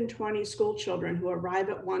 120 school children who arrive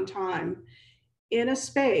at one time in a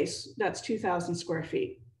space that's 2,000 square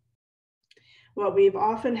feet. What we've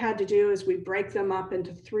often had to do is we break them up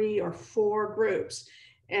into 3 or 4 groups.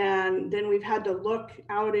 And then we've had to look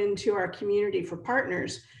out into our community for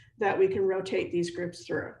partners that we can rotate these groups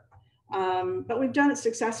through. But we've done it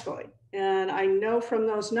successfully. And I know from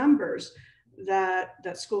those numbers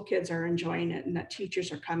that school kids are enjoying it and that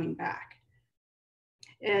teachers are coming back.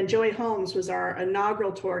 And Joey Holmes was our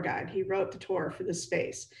inaugural tour guide. He wrote the tour for this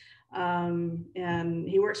space. And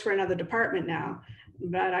he works for another department now,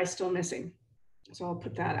 but I still miss him. So I'll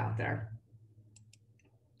put that out there.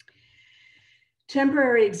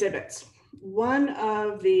 Temporary exhibits. One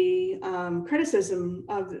of the criticism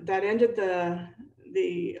that ended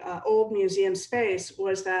the old museum space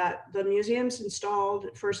was that the museums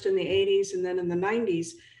installed first in the 80s and then in the 90s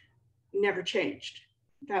never changed.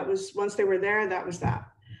 That was, once they were there, that was that.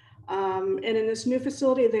 And in this new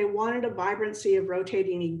facility, they wanted a vibrancy of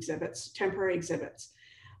rotating exhibits, temporary exhibits.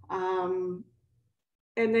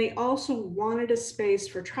 And they also wanted a space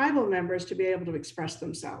for tribal members to be able to express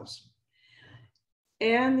themselves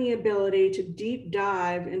and the ability to deep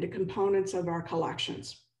dive into components of our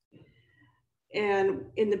collections. And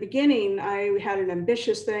in the beginning, I had an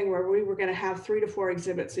ambitious thing where we were going to have 3 to 4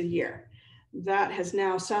 exhibits a year. That has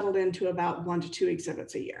now settled into about 1 to 2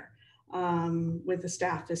 exhibits a year with a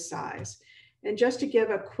staff this size. And just to give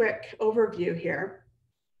a quick overview here,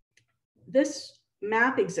 this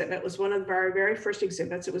map exhibit was one of our very first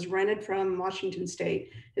exhibits. It was rented from Washington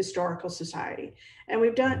State Historical Society. And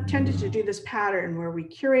we've tended to do this pattern where we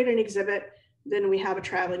curate an exhibit, then we have a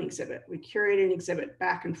traveling exhibit. We curate an exhibit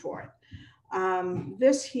back and forth.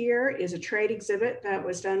 This here is a trade exhibit that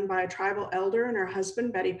was done by a tribal elder and her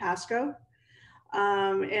husband, Betty Pasco.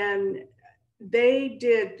 And they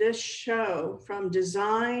did this show from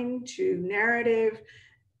design to narrative.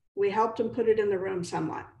 We helped them put it in the room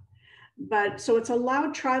somewhat. But so it's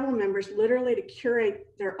allowed tribal members literally to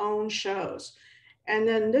curate their own shows. And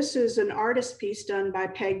then this is an artist piece done by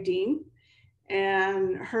Peg Dean.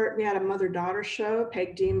 And we had a mother-daughter show,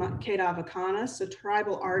 Peg Dean, Kate Avakanas, the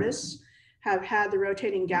tribal artists have had the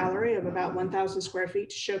rotating gallery of about 1,000 square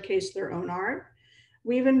feet to showcase their own art.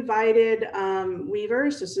 We've invited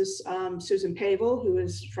weavers. This is Susan Pavel, who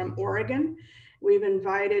is from Oregon. We've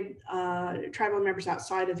invited tribal members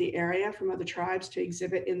outside of the area from other tribes to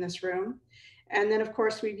exhibit in this room. And then of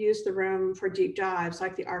course, we've used the room for deep dives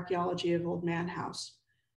like the archaeology of Old Man House.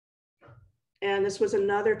 And this was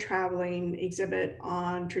another traveling exhibit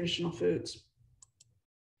on traditional foods.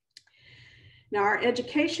 Now our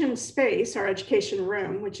education space, our education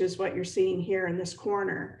room, which is what you're seeing here in this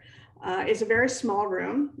corner, is a very small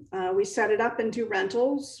room. We set it up into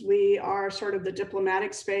rentals. We are sort of the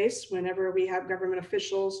diplomatic space. Whenever we have government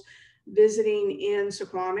officials visiting in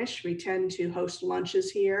Suquamish, we tend to host lunches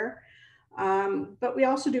here. But we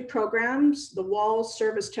also do programs. The walls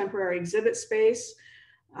serve as temporary exhibit space.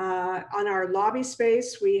 On our lobby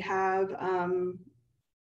space, we have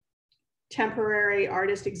temporary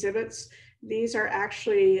artist exhibits. These are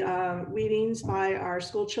actually weavings by our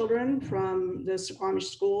school children from the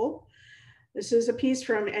Suquamish School. This is a piece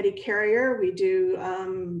from Eddie Carrier. We do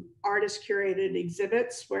artist curated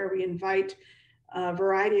exhibits where we invite a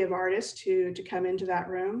variety of artists to come into that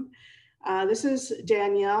room. This is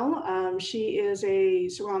Danielle. She is a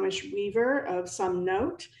Suquamish weaver of some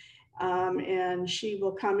note. And she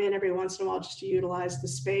will come in every once in a while just to utilize the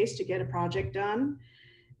space to get a project done.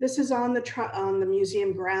 This is on the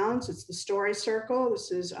museum grounds. It's the Story Circle.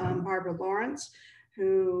 This is Barbara Lawrence,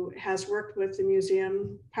 who has worked with the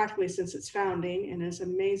museum practically since its founding and is an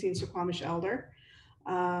amazing Suquamish elder.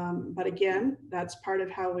 But again, that's part of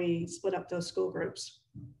how we split up those school groups.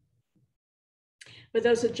 But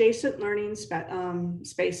those adjacent learning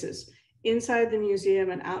spaces inside the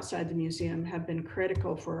museum and outside the museum have been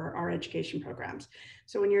critical for our education programs.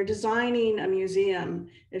 So when you're designing a museum,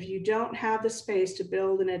 if you don't have the space to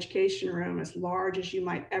build an education room as large as you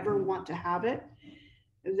might ever want to have it,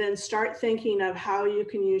 then start thinking of how you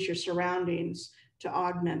can use your surroundings to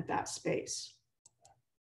augment that space.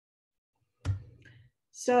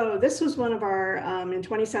 So this was one of our, in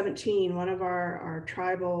 2017, one of our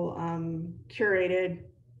tribal curated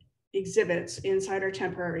exhibits inside our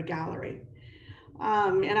temporary gallery.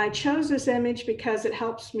 And I chose this image because it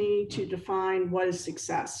helps me to define what is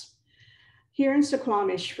success. Here in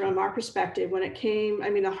Suquamish, from our perspective, when it came,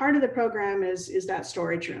 I mean, the heart of the program is that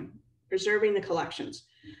storage room, preserving the collections.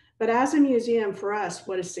 But as a museum, for us,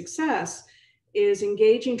 what is success is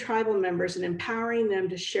engaging tribal members and empowering them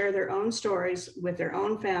to share their own stories with their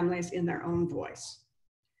own families in their own voice.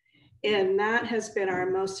 And that has been our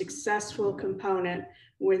most successful component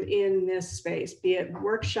within this space, be it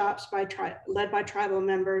workshops led by tribal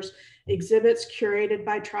members, exhibits curated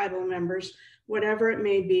by tribal members, whatever it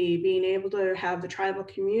may be, being able to have the tribal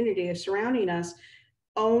community surrounding us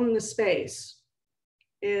own the space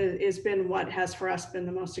has been what has for us been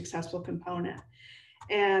the most successful component.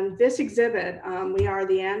 And this exhibit, We Are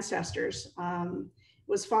the Ancestors,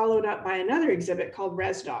 was followed up by another exhibit called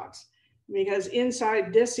Res Dogs, because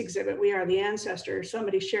inside this exhibit, We Are the Ancestors,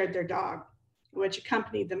 somebody shared their dog, which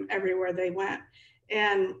accompanied them everywhere they went.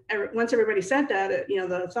 And once everybody said that,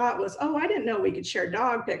 the thought was, oh, I didn't know we could share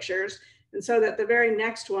dog pictures. And so that the very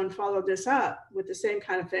next one followed this up with the same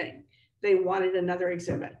kind of thing. They wanted another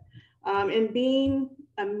exhibit. And being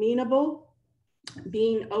amenable,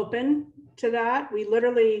 being open to that, we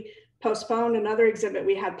literally postponed another exhibit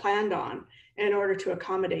we had planned on in order to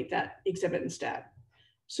accommodate that exhibit instead.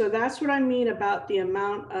 So that's what I mean about the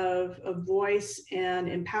amount of voice and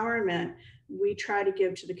empowerment we try to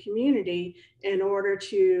give to the community in order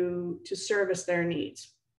to service their needs.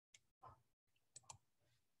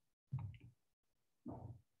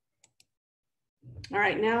 All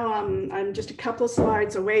right, now I'm just a couple of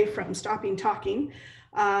slides away from stopping talking,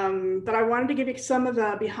 but I wanted to give you some of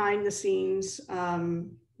the behind the scenes,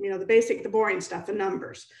 the boring stuff, the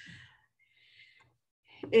numbers.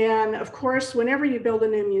 And of course, whenever you build a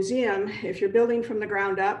new museum, if you're building from the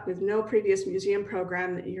ground up with no previous museum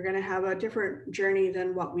program, you're going to have a different journey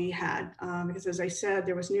than what we had. Because as I said,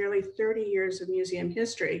 there was nearly 30 years of museum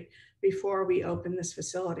history before we opened this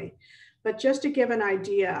facility. But just to give an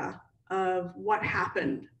idea of what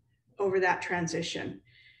happened over that transition,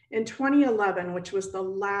 in 2011, which was the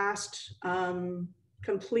last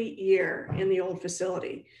complete year in the old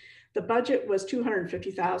facility, the budget was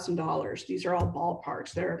 $250,000. These are all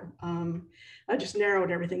ballparks. I just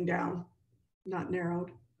narrowed everything down. Not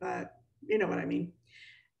narrowed, but you know what I mean.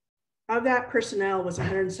 Of that, personnel was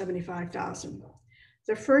 $175,000.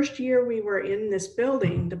 The first year we were in this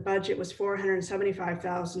building, the budget was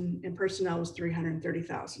 $475,000 and personnel was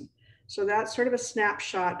 $330,000. So that's sort of a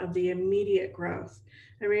snapshot of the immediate growth.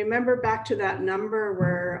 And remember back to that number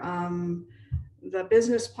where the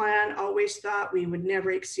business plan always thought we would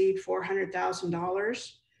never exceed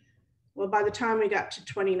 $400,000. Well, by the time we got to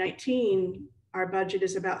 2019, our budget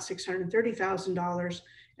is about $630,000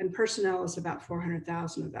 and personnel is about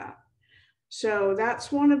 $400,000 of that. So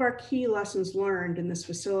that's one of our key lessons learned in this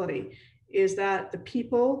facility, is that the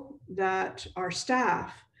people that are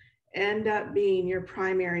staff end up being your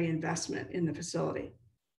primary investment in the facility.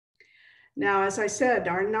 Now, as I said,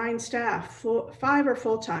 our 9 staff, 5 are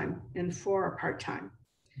full-time and 4 are part-time.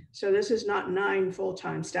 So this is not 9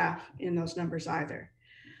 full-time staff in those numbers either.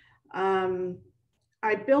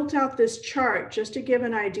 I built out this chart just to give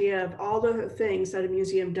an idea of all the things that a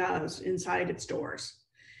museum does inside its doors.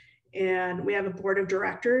 And we have a board of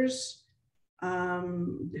directors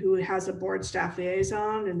who has a board staff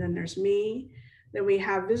liaison, and then there's me. Then we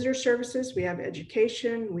have visitor services, we have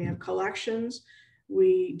education, we have collections,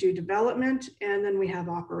 we do development, and then we have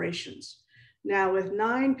operations. Now with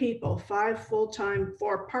 9 people, 5 full-time,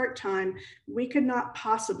 4 part-time, we could not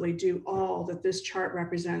possibly do all that this chart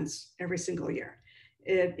represents every single year.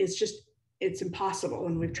 It's impossible,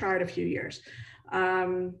 and we've tried a few years.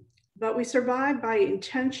 But we survive by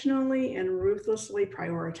intentionally and ruthlessly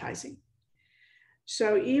prioritizing.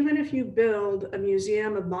 So even if you build a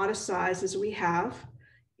museum of modest size as we have,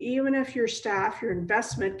 even if your staff, your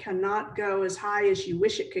investment cannot go as high as you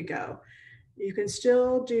wish it could go, you can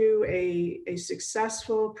still do a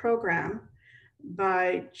successful program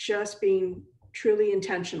by just being truly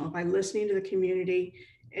intentional, by listening to the community,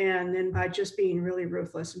 and then by just being really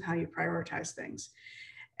ruthless in how you prioritize things.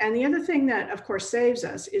 And the other thing that, of course, saves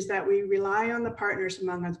us is that we rely on the partners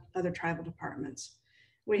among other tribal departments.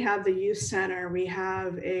 We have the youth center, we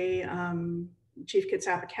have a Chief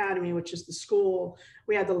Kitsap Academy, which is the school.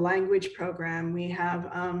 We have the language program. We have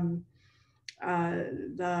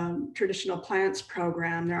the traditional plants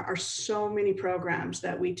program. There are so many programs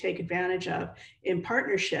that we take advantage of in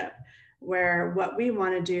partnership, where what we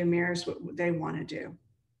want to do mirrors what they want to do.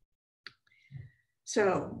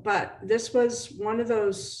 So, but this was one of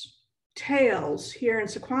those tales here in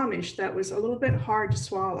Suquamish that was a little bit hard to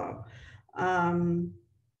swallow.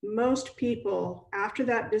 Most people after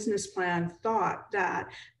that business plan thought that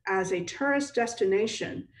as a tourist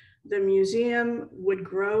destination, the museum would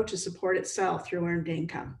grow to support itself through earned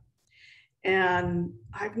income. And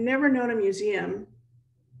I've never known a museum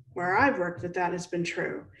where I've worked that has been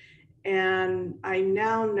true. And I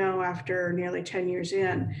now know, after nearly 10 years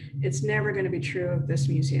in, it's never going to be true of this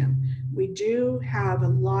museum. We do have a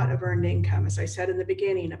lot of earned income, as I said in the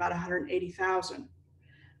beginning, about $180,000.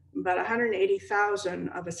 But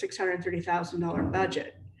 $180,000 of a $630,000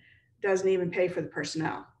 budget doesn't even pay for the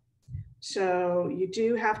personnel. So you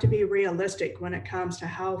do have to be realistic when it comes to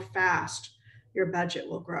how fast your budget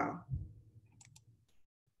will grow.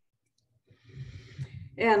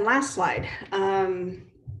 And last slide.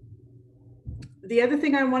 The other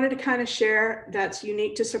thing I wanted to kind of share that's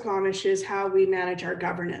unique to Suquamish is how we manage our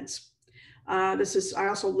governance. I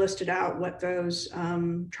also listed out what those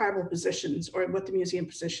tribal positions, or what the museum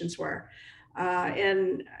positions were.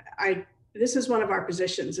 This is one of our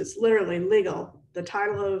positions. It's literally legal. The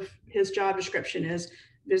title of his job description is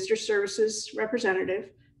Visitor Services Representative,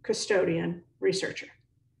 Custodian, Researcher.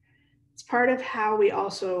 It's part of how we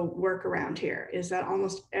also work around here, is that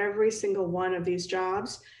almost every single one of these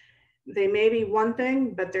jobs, they may be one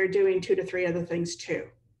thing, but they're doing 2 to 3 other things too.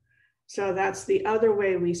 So that's the other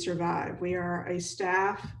way we survive. We are a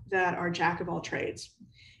staff that are jack of all trades.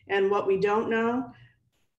 And what we don't know,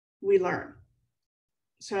 we learn.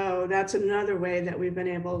 So that's another way that we've been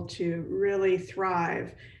able to really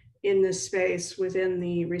thrive in this space within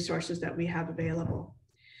the resources that we have available.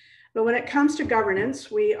 But when it comes to governance,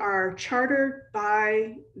 we are chartered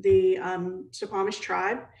by the Suquamish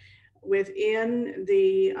tribe within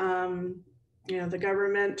the the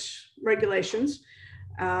government regulations,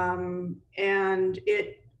 and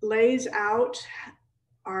it lays out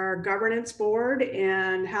our governance board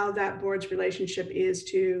and how that board's relationship is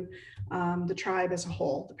to the tribe as a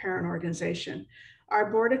whole, the parent organization. Our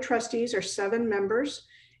board of trustees are 7 members.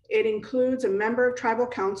 It includes a member of tribal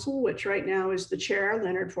council, which right now is the chair,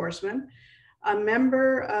 Leonard Forsman, a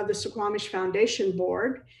member of the Suquamish Foundation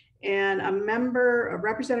board, and a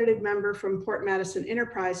representative member from Port Madison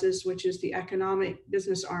Enterprises, which is the economic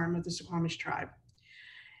business arm of the Suquamish tribe.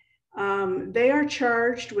 They are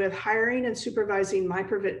charged with hiring and supervising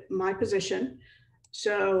my position.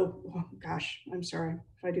 So, oh gosh, I'm sorry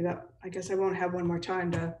if I do that. I guess I won't have one more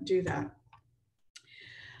time to do that.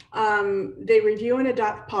 They review and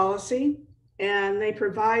adopt policy, and they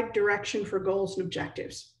provide direction for goals and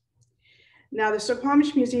objectives. Now, the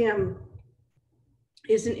Suquamish Museum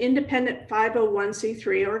is an independent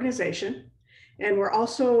 501c3 organization, and we're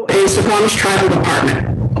also a Suquamish tribal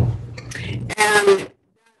department. And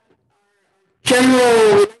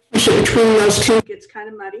general relationship between those two gets kind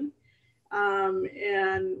of muddy,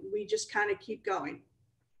 and we just kind of keep going.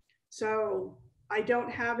 So I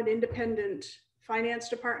don't have an independent finance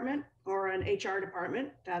department or an HR department.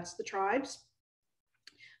 That's the tribes.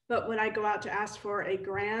 But when I go out to ask for a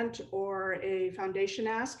grant or a foundation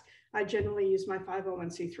ask, I generally use my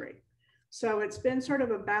 501c3. So it's been sort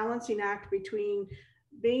of a balancing act between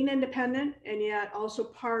being independent and yet also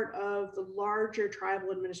part of the larger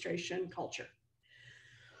tribal administration culture.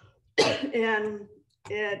 And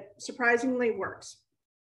it surprisingly works,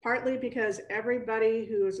 partly because everybody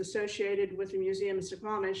who is associated with the museum in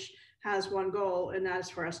Suquamish has one goal, and that is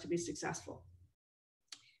for us to be successful.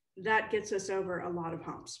 That gets us over a lot of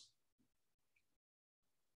humps.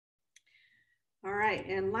 All right,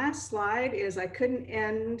 and last slide is I couldn't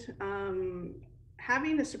end,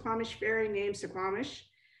 having the Suquamish Ferry named Suquamish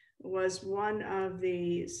was one of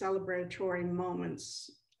the celebratory moments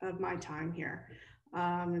of my time here.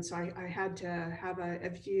 And so I had to have a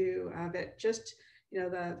view of it. Just,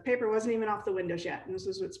 the paper wasn't even off the windows yet. And this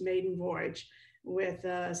is its maiden voyage with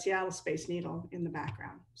Seattle Space Needle in the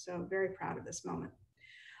background. So very proud of this moment.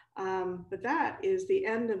 But that is the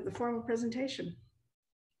end of the formal presentation.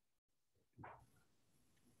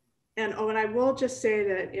 And oh, and I will just say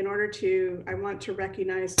that in order to, I want to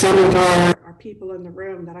recognize some of our people in the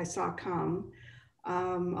room that I saw come,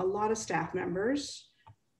 a lot of staff members,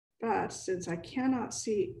 but since I cannot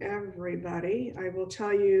see everybody, I will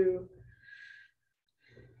tell you,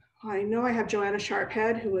 I know I have Joanna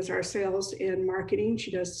Sharphead, who is our sales and marketing.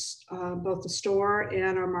 She does both the store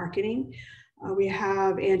and our marketing. We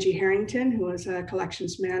have Angie Harrington, who is a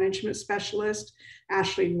collections management specialist.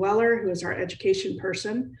 Ashley Weller, who is our education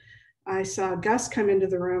person. I saw Gus come into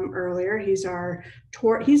the room earlier. He's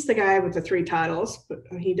the guy with the 3 titles, but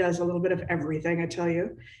he does a little bit of everything, I tell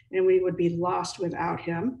you, and we would be lost without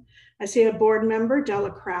him. I see a board member, Della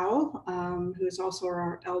Crowell, who is also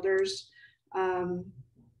our elders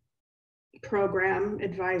program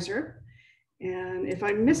advisor. And if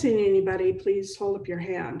I'm missing anybody, please hold up your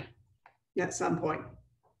hand at some point.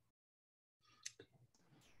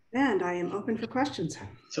 And I am open for questions.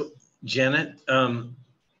 So Janet,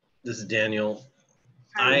 this is Daniel.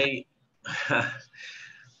 Hi. As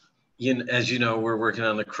you know, we're working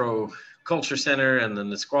on the Crow Culture Center and then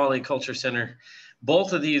the Nisqually Culture Center.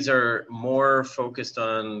 Both of these are more focused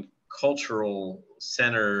on cultural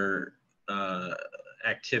center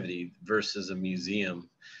activity versus a museum.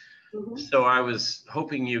 Mm-hmm. So I was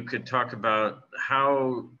hoping you could talk about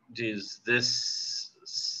how does this,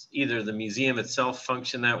 either the museum itself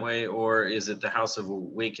function that way, or is it the House of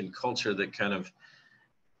Awakened Culture that kind of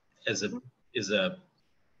is a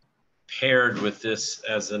paired with this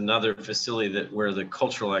as another facility where the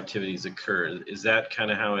cultural activities occur? Is that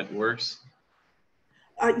kind of how it works?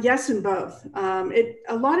 Yes, and both.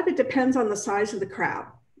 A lot of it depends on the size of the crowd.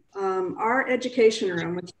 Our education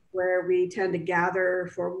room, which is where we tend to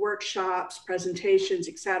gather for workshops, presentations,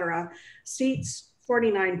 etc., seats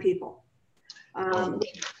 49 people. Up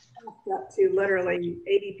to literally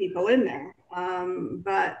 80 people in there.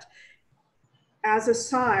 But as a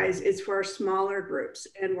size, it's for smaller groups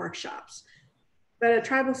and workshops. But a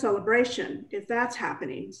tribal celebration, if that's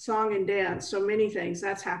happening, song and dance, so many things,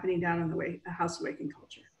 that's happening down in the House of Awakened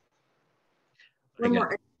Culture. A little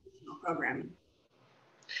more educational programming.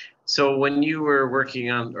 So when you were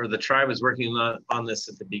working on, or the tribe was working on this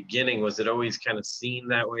at the beginning, was it always kind of seen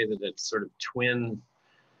that way, that it's sort of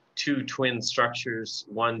two twin structures,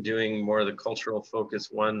 one doing more of the cultural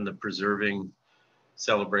focus, one the preserving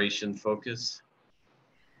celebration focus?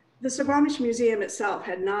 The Suquamish Museum itself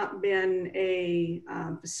had not been a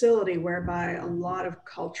facility whereby a lot of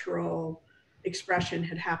cultural expression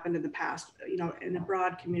had happened in the past, you know, in a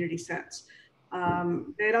broad community sense.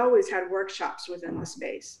 They'd always had workshops within the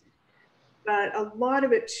space, but a lot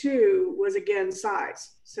of it too was, again,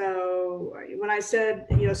 size. So when I said,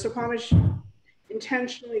 you know, Suquamish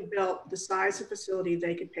intentionally built the size of facility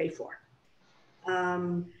they could pay for.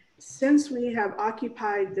 Since we have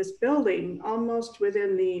occupied this building, almost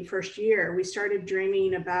within the first year, we started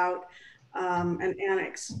dreaming about an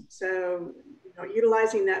annex. So, you know,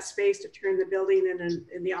 utilizing that space to turn the building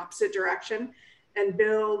in the opposite direction and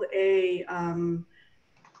build a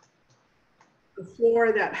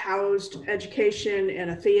floor that housed education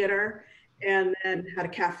and a theater, and then had a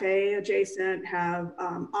cafe adjacent, have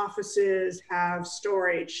offices, have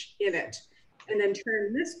storage in it, and then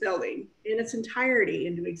turn this building in its entirety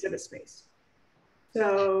into exhibit space.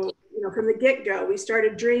 So, you know, from the get-go, we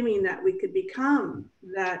started dreaming that we could become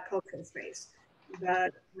that cultural space.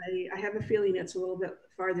 But I have a feeling it's a little bit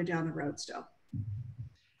farther down the road still.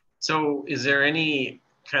 So is there any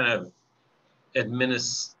kind of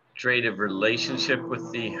administrative relationship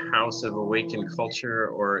with the House of Awakened Culture,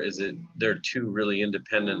 or is it they're two really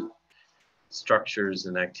independent structures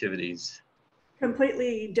and activities?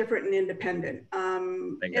 Completely different and independent.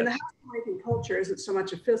 And the House of Awakened Culture isn't so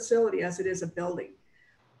much a facility as it is a building.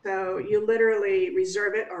 So you literally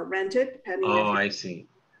reserve it or rent it, depending on. Oh, I see.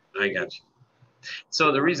 I got you.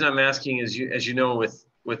 So the reason I'm asking is, as you know, with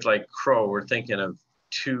like Crow, we're thinking of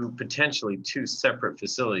potentially two separate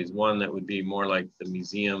facilities. One that would be more like the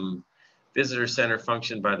museum visitor center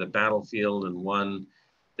function by the battlefield, and one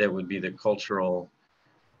that would be the cultural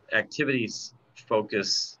activities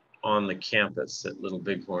focus on the campus at Little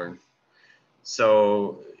Bighorn.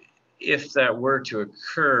 So if that were to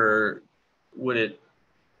occur, would it,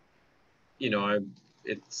 you know,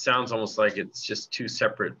 it sounds almost like it's just two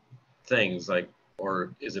separate things, like,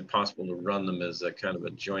 or is it possible to run them as a kind of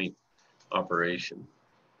a joint operation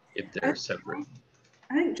if they're separate?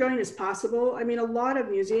 I think joint is possible. I mean, a lot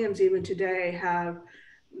of museums even today have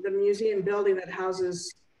the museum building that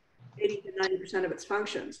houses 80 to 90% of its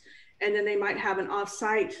functions. And then they might have an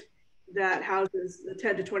offsite that houses the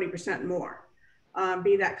 10 to 20% more,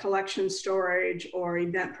 be that collection storage or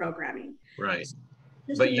event programming. Right.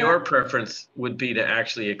 But your preference would be to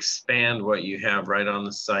actually expand what you have right on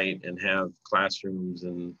the site and have classrooms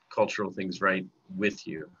and cultural things right with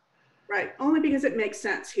you. Right, only because it makes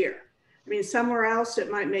sense here. I mean, somewhere else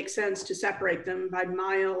it might make sense to separate them by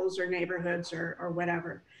miles or neighborhoods or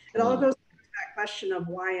whatever. It all goes to that question of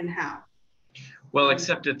why and how. Well,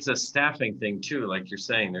 except it's a staffing thing too, like you're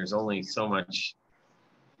saying, there's only so much,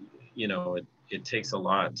 you know, it takes a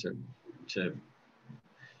lot to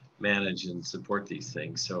manage and support these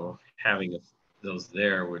things. So having those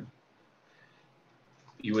there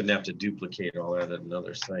you wouldn't have to duplicate all that at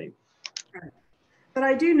another site. Right. But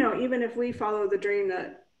I do know, even if we follow the dream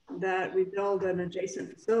that we build an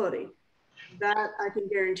adjacent facility, that I can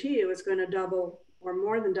guarantee you is going to double or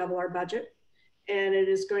more than double our budget. And it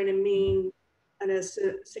is going to mean a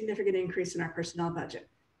significant increase in our personnel budget.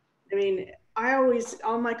 I mean, I always,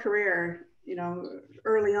 all my career, you know,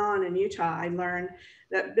 early on in Utah, I learned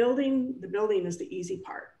that building the building is the easy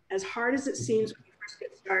part. As hard as it seems when you first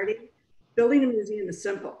get started, building a museum is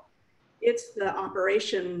simple. It's the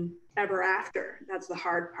operation ever after that's the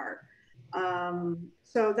hard part.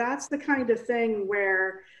 So that's the kind of thing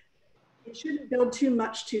where you shouldn't build too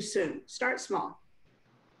much too soon. Start small.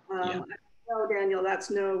 Yeah. Well, Daniel, that's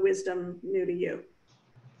no wisdom new to you.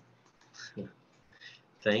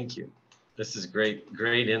 Thank you. This is great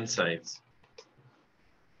insights.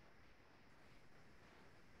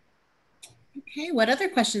 Okay, what other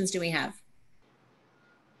questions do we have?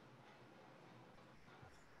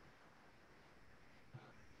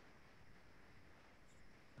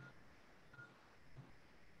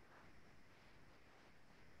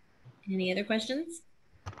 Any other questions?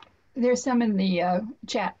 There's some in the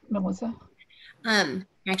chat, Melissa. I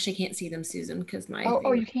actually can't see them, Susan, because my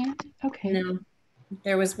oh you can't? Okay. No,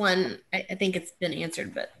 there was one. I think it's been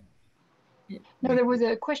answered, but no, there was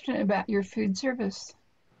a question about your food service.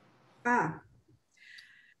 Good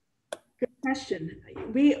question.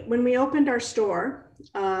 When we opened our store,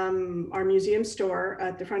 our museum store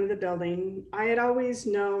at the front of the building, I had always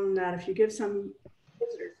known that if you give some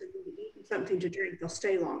visitors something to eat and something to drink, they'll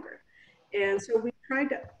stay longer. And so we tried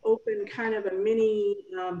to open kind of a mini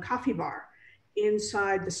coffee bar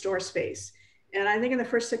inside the store space. And I think in the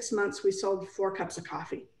first 6 months, we sold 4 cups of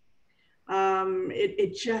coffee.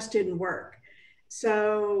 It just didn't work.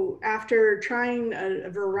 So after trying a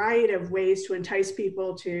variety of ways to entice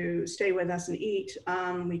people to stay with us and eat,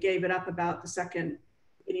 we gave it up about the second,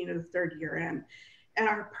 beginning of the third year in. And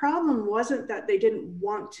our problem wasn't that they didn't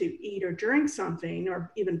want to eat or drink something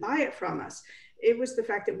or even buy it from us. It was the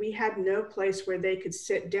fact that we had no place where they could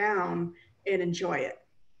sit down and enjoy it.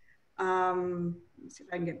 Let's see if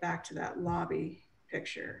I can get back to that lobby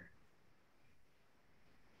picture.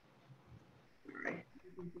 All right.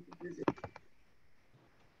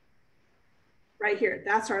 Right here,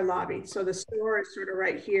 that's our lobby. So the store is sort of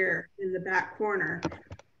right here in the back corner.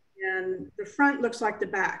 And the front looks like the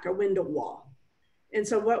back, a window wall. And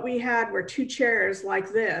so what we had were two chairs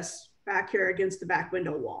like this back here against the back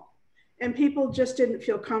window wall. And people just didn't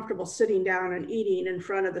feel comfortable sitting down and eating in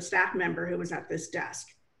front of the staff member who was at this desk.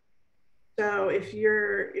 So if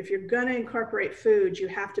you're gonna incorporate food, you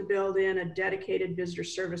have to build in a dedicated visitor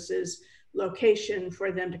services location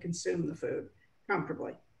for them to consume the food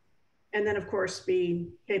comfortably. And then of course be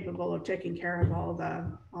capable of taking care of all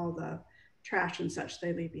the trash and such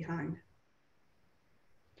they leave behind.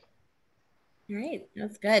 All right,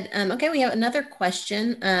 that's good. Okay, we have another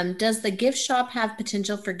question. Does the gift shop have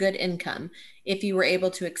potential for good income if you were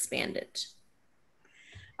able to expand it?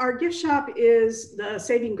 Our gift shop is the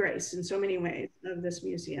saving grace in so many ways of this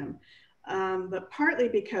museum, but partly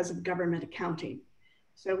because of government accounting.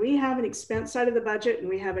 So we have an expense side of the budget and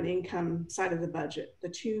we have an income side of the budget. The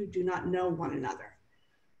two do not know one another.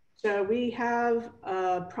 So we have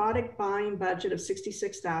a product buying budget of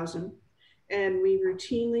 $66,000, and we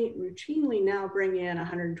routinely now bring in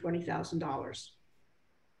 $120,000.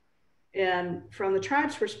 And from the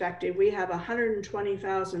tribe's perspective, we have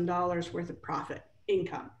 $120,000 worth of profit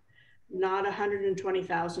income, not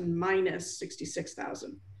 120,000 minus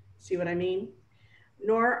 66,000. See what I mean?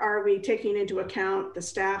 Nor are we taking into account the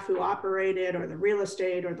staff who operate it or the real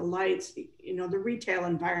estate or the lights, you know, the retail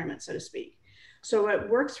environment, so to speak. So it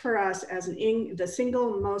works for us as the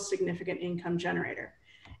single most significant income generator.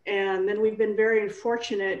 And then we've been very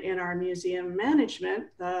fortunate in our museum management,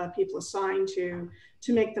 the people assigned to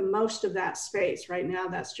make the most of that space. Right now,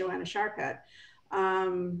 that's Joanna Sharpet.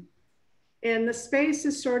 And the space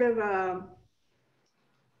is sort of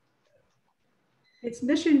it's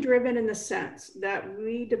mission driven in the sense that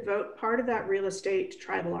we devote part of that real estate to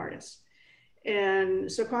tribal artists. And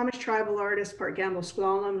Suquamish tribal artists, Part Gamble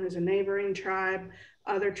Squalam, who's a neighboring tribe,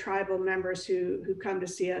 other tribal members who come to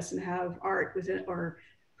see us and have art within or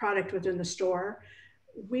product within the store.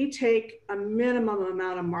 We take a minimum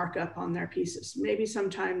amount of markup on their pieces, maybe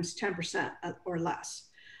sometimes 10% or less.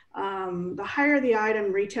 The higher the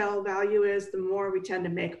item retail value is, the more we tend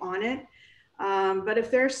to make on it. But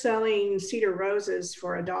if they're selling cedar roses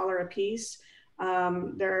for $1 a piece,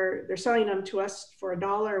 they're selling them to us for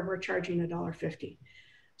 $1, we're charging $1.50.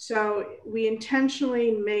 So we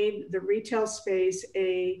intentionally made the retail space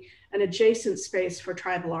an adjacent space for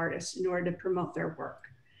tribal artists in order to promote their work.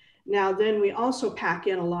 Now, then we also pack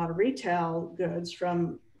in a lot of retail goods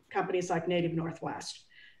from companies like Native Northwest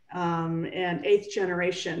and Eighth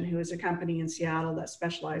Generation, who is a company in Seattle that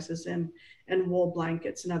specializes in wool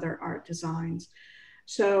blankets and other art designs.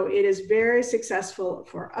 So it is very successful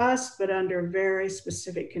for us, but under very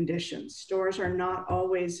specific conditions. Stores are not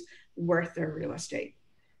always worth their real estate.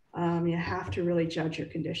 You have to really judge your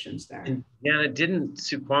conditions there. And Jana, didn't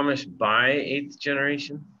Suquamish buy Eighth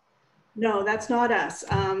Generation? No, that's not us.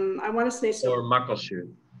 I want to say so. Or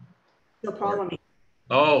Muckleshoot. Suquamish.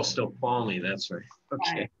 Oh, Snoqualmie, that's right.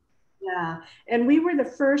 Okay. Right. Yeah, and we were the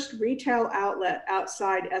first retail outlet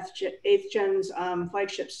outside Eighth Gen's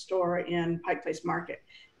flagship store in Pike Place Market,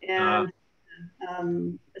 and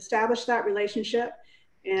established that relationship.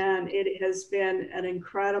 And it has been an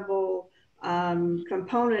incredible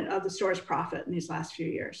component of the store's profit in these last few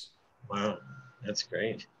years. Wow, that's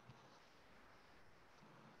great.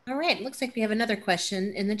 All right, looks like we have another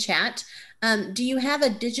question in the chat. Do you have a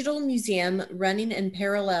digital museum running in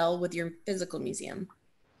parallel with your physical museum?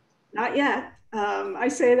 Not yet. I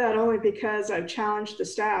say that only because I've challenged the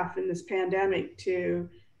staff in this pandemic to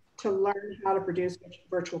learn how to produce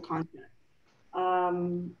virtual content.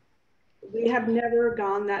 We have never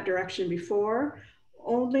gone that direction before,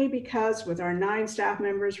 only because with our 9 staff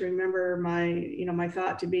members, remember my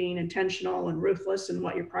thought to being intentional and ruthless in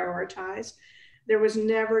what you prioritize. There was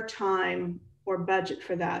never time or budget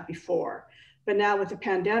for that before. But now with the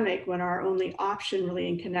pandemic, when our only option really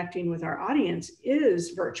in connecting with our audience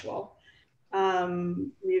is virtual,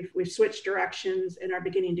 we've switched directions and are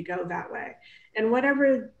beginning to go that way. And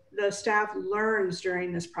whatever the staff learns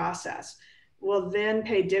during this process, will then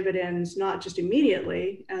pay dividends, not just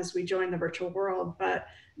immediately as we join the virtual world, but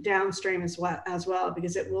downstream as well,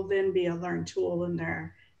 because it will then be a learned tool in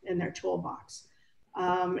their toolbox.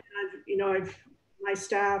 And my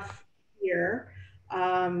staff here,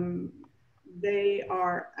 they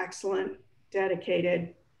are excellent,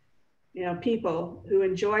 dedicated, people who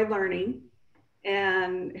enjoy learning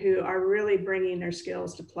and who are really bringing their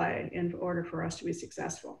skills to play in order for us to be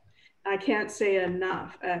successful. I can't say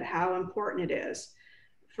enough at how important it is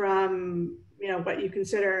from, what you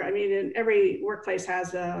consider. I mean, every workplace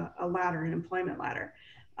has a ladder, an employment ladder.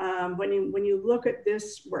 When you look at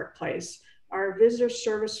this workplace, our visitor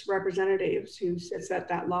service representatives, who sits at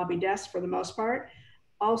that lobby desk for the most part,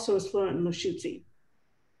 also is fluent in Lushootseed.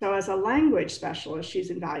 So as a language specialist, she's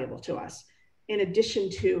invaluable to us, in addition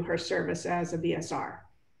to her service as a BSR.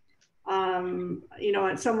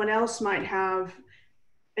 And someone else might have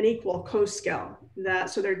an equal co-skill,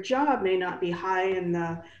 so their job may not be high in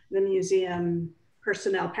the museum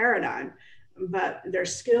personnel paradigm, but their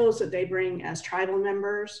skills that they bring as tribal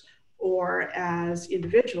members or as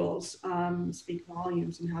individuals speak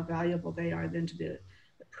volumes and how valuable they are then to the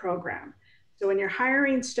program. So when you're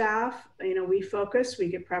hiring staff, we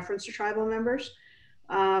give preference to tribal members.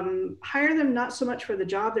 Hire them not so much for the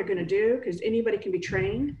job they're going to do, because anybody can be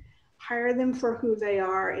trained. Hire them for who they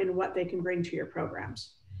are and what they can bring to your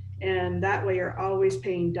programs. And that way you're always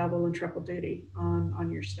paying double and triple duty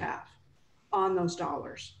on your staff on those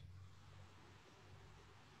dollars.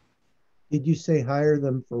 Did you say hire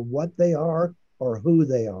them for what they are or who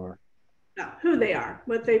they are? No, who they are,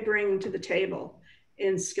 what they bring to the table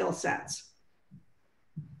in skill sets.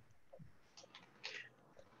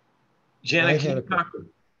 Janet,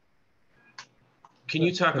 can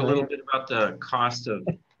you talk a little bit about the cost of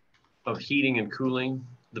heating and cooling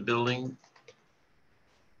the building?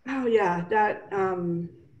 Oh yeah, that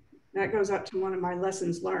goes up to one of my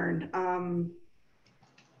lessons learned.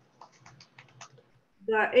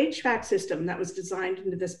 The HVAC system that was designed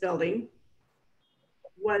into this building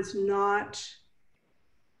was not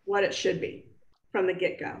what it should be from the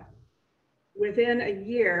get-go. Within a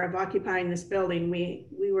year of occupying this building, we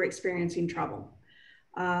were experiencing trouble.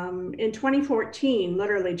 In 2014,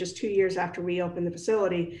 literally just 2 years after we opened the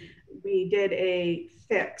facility, we did a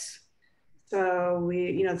fix. So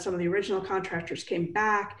some of the original contractors came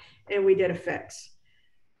back and we did a fix.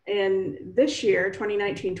 And this year,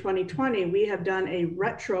 2019, 2020, we have done a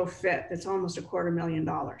retrofit that's almost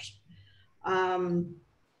 $250,000.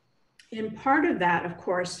 And part of that, of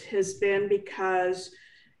course, has been because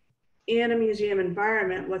in a museum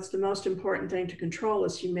environment, what's the most important thing to control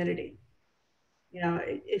is humidity.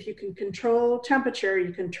 If you can control temperature,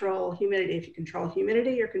 you control humidity. If you control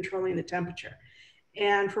humidity, you're controlling the temperature.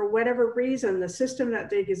 And for whatever reason, the system that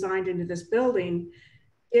they designed into this building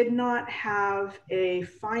did not have a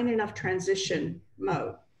fine enough transition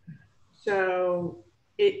mode. So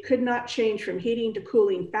it could not change from heating to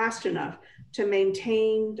cooling fast enough to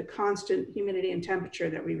maintain the constant humidity and temperature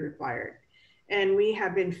that we required. And we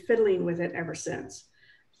have been fiddling with it ever since.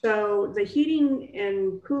 So the heating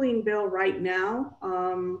and cooling bill right now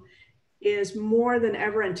is more than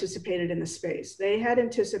ever anticipated in the space. They had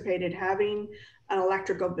anticipated having an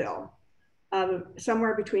electrical bill of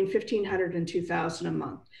somewhere between $1,500 and $2,000 a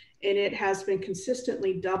month. And it has been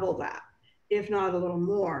consistently double that, if not a little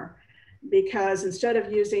more, because instead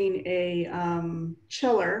of using a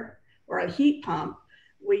chiller or a heat pump,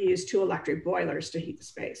 we use 2 electric boilers to heat the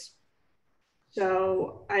space.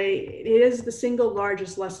 So it is the single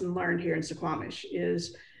largest lesson learned here in Suquamish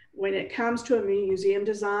is when it comes to a museum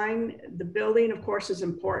design, the building, of course, is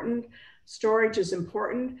important. Storage is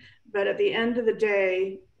important, but at the end of the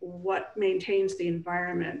day, what maintains the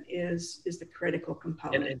environment is the critical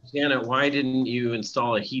component. And Janet, why didn't you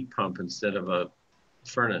install a heat pump instead of a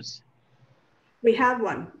furnace? We had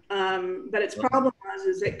one, but its problem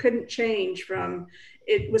was it couldn't change from,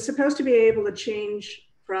 it was supposed to be able to change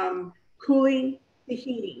from cooling to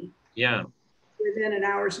heating within an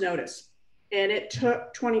hour's notice. And it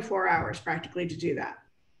took 24 hours practically to do that.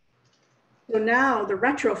 So now the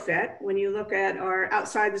retrofit, when you look at our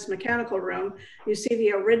outside this mechanical room, you see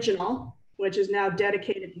the original, which is now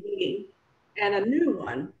dedicated to heating, and a new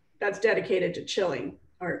one that's dedicated to chilling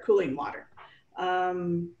or cooling water.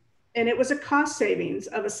 And it was a cost savings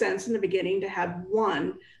of a sense in the beginning to have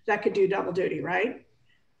one that could do double duty, right?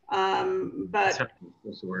 But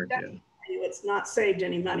it's not saved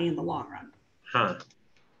any money in the long run. Huh.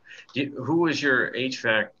 Who was your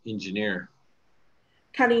HVAC engineer?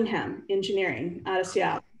 Cunningham Engineering out of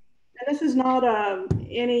Seattle. And this is not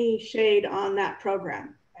any shade on that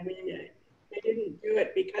program. I mean, they didn't do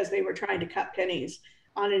it because they were trying to cut pennies.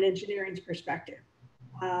 on an engineering perspective.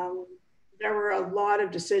 Um, there were a lot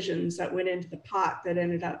of decisions that went into the pot that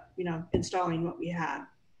ended up, installing what we had.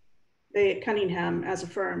 Cunningham as a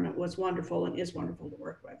firm, it was wonderful and is wonderful to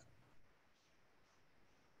work with.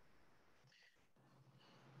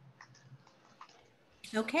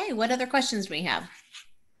 Okay, what other questions we have?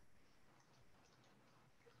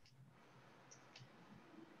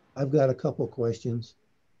 I've got a couple questions.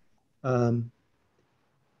 Janet,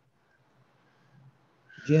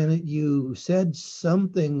 you said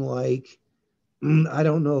something like, I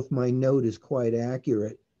don't know if my note is quite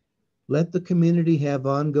accurate. Let the community have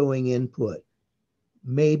ongoing input,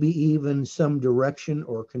 maybe even some direction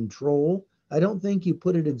or control. I don't think you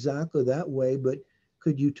put it exactly that way, but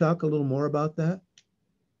could you talk a little more about that?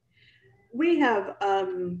 We have,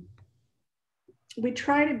 we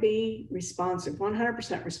try to be responsive,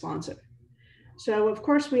 100% responsive. So of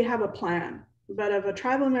course we have a plan, but if a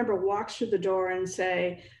tribal member walks through the door and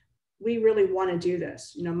say, we really want to do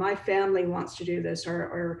this, my family wants to do this,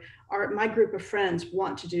 or my group of friends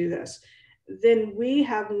want to do this, then we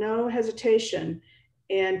have no hesitation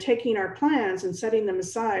in taking our plans and setting them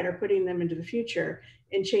aside or putting them into the future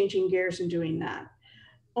and changing gears and doing that.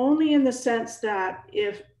 Only in the sense that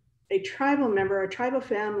if a tribal member, a tribal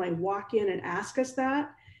family walk in and ask us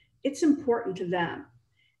that, it's important to them.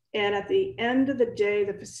 And at the end of the day,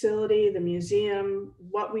 the facility, the museum,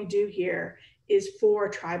 what we do here is for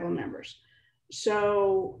tribal members.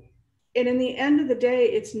 So, and in the end of the day,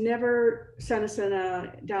 it's never sent us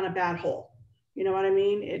down a bad hole. You know what I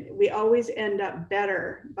mean? We always end up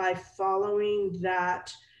better by following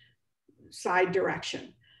that side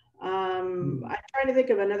direction. I'm trying to think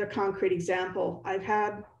of another concrete example. I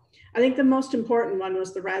think the most important one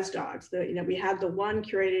was the Res Dogs. We had the one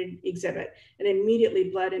curated exhibit and immediately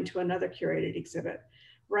bled into another curated exhibit.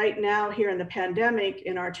 Right now, here in the pandemic,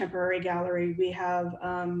 in our temporary gallery, we have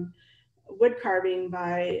wood carving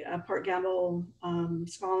by a Port Gamble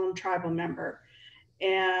Suquamish tribal member.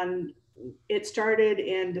 And it started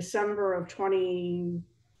in December of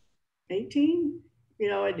 2018,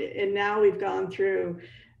 and now we've gone through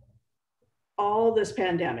all this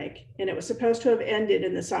pandemic, and it was supposed to have ended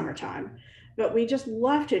in the summertime, but we just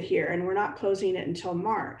left it here and we're not closing it until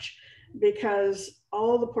March because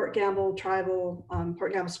all the Port Gamble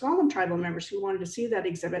Suquamish tribal members who wanted to see that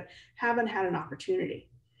exhibit haven't had an opportunity.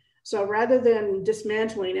 So rather than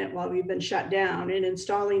dismantling it while we've been shut down and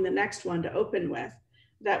installing the next one to open with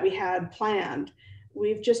that we had planned,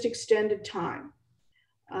 we've just extended time.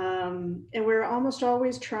 And we're almost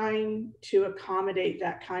always trying to accommodate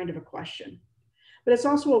that kind of a question. But it's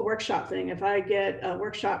also a workshop thing. If I get a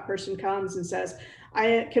workshop person comes and says,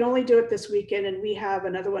 I can only do it this weekend and we have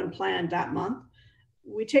another one planned that month,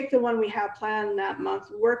 we take the one we have planned that month,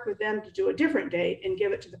 work with them to do a different date and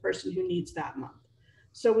give it to the person who needs that month.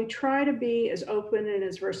 So we try to be as open and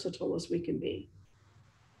as versatile as we can be.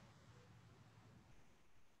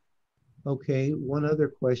 Okay, one other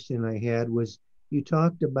question I had was, you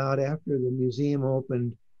talked about after the museum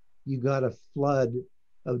opened, you got a flood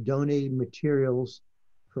of donated materials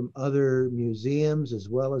from other museums as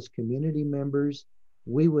well as community members.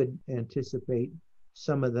 We would anticipate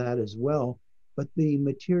some of that as well, but the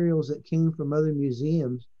materials that came from other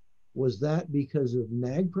museums, was that because of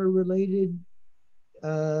NAGPRA related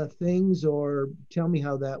things, or tell me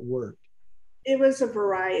how that worked? It was a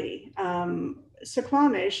variety.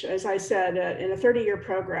 Suquamish, as I said, in a 30-year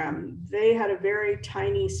program, they had a very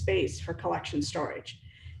tiny space for collection storage.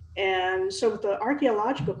 And so with the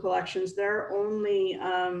archaeological collections, their only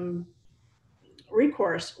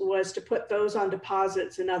recourse was to put those on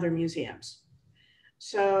deposits in other museums.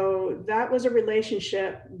 So that was a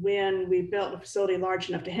relationship. When we built a facility large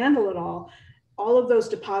enough to handle it all of those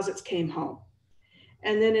deposits came home.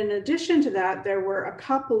 And then in addition to that, there were a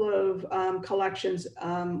couple of collections,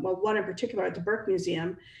 well, one in particular at the Burke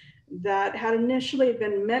Museum that had initially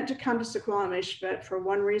been meant to come to Suquamish, but for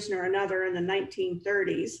one reason or another in the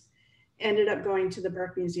 1930s, ended up going to the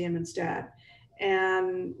Burke Museum instead.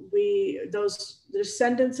 And the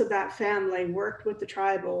descendants of that family worked with the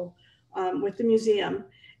tribal, with the museum,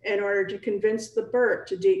 in order to convince the Burke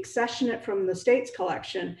to deaccession it from the state's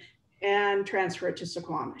collection and transfer it to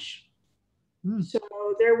Suquamish. So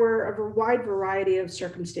there were a wide variety of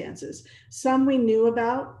circumstances. Some we knew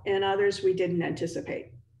about and others we didn't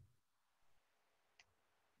anticipate.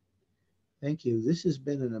 Thank you. This has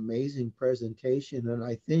been an amazing presentation, and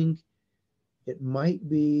I think it might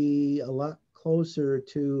be a lot closer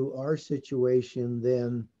to our situation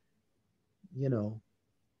than,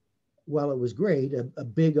 well, it was great, a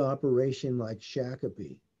big operation like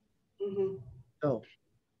Shakopee. Mm-hmm. So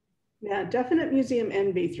Yeah, definite museum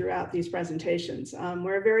envy throughout these presentations.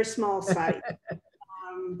 We're a very small site,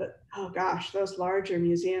 but oh gosh, those larger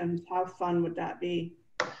museums, how fun would that be?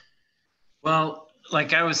 Well,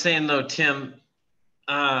 like I was saying though, Tim,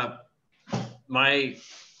 uh,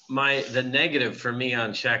 the negative for me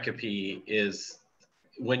on Shakopee is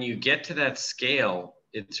when you get to that scale,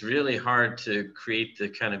 it's really hard to create the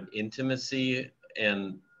kind of intimacy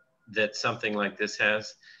and that something like this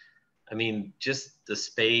has. I mean, just the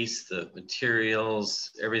space, the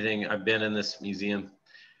materials, everything. I've been in this museum.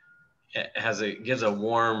 It gives a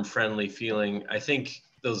warm, friendly feeling. I think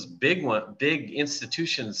those big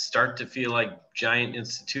institutions start to feel like giant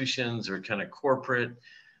institutions or kind of corporate.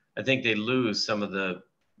 I think they lose some of the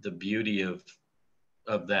beauty of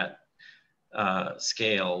that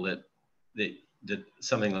scale that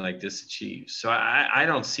something like this achieves. So I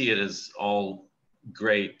don't see it as all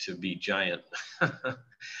great to be giant.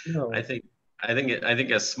 No. I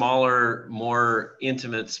think a smaller, more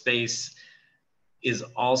intimate space is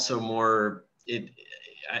also more.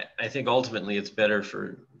 I think ultimately it's better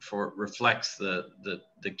for reflects the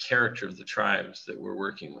character of the tribes that we're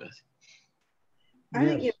working with. I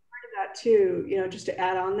think, you know, part of that too, you know, just to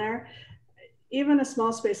add on there, even a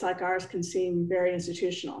small space like ours can seem very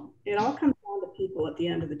institutional. It all comes down to people at the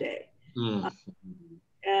end of the day.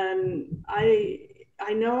 And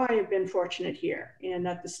I know I have been fortunate here, and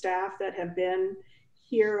that the staff that have been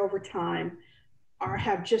here over time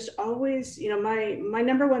have just always, you know, my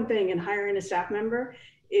number one thing in hiring a staff member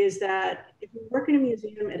is that if you work in a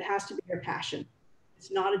museum, it has to be your passion.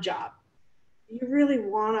 It's not a job. You really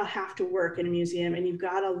want to have to work in a museum, and you've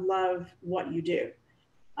got to love what you do.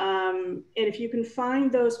 And if you can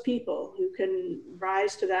find those people who can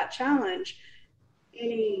rise to that challenge,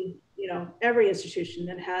 every institution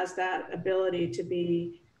that has that ability to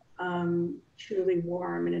be truly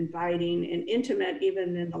warm and inviting and intimate,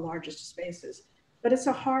 even in the largest spaces. But it's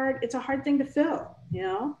a hard thing to fill, you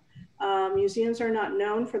know. Museums are not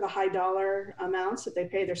known for the high dollar amounts that they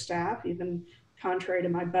pay their staff, even contrary to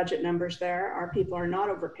my budget numbers there. Our people are not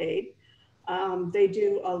overpaid. They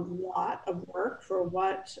do a lot of work for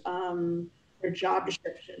what their job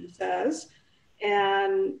description says.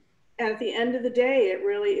 And at the end of the day, it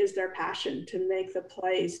really is their passion to make the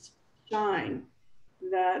place shine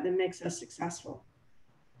that makes us successful.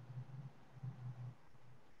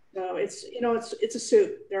 So it's, you know, it's a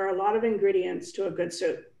soup. There are a lot of ingredients to a good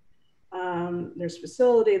soup. There's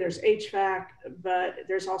facility, there's HVAC, but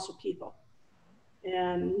there's also people.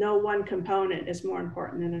 And no one component is more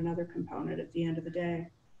important than another component at the end of the day.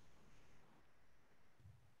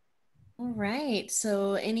 All right.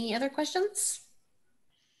 So any other questions?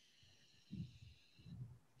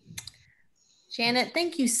 Janet,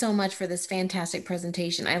 thank you so much for this fantastic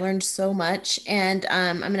presentation. I learned so much, and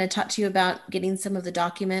I'm going to talk to you about getting some of the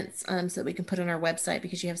documents so that we can put on our website,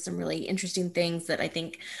 because you have some really interesting things that I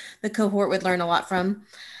think the cohort would learn a lot from.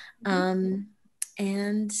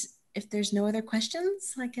 And if there's no other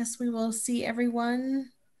questions, I guess we will see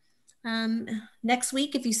everyone next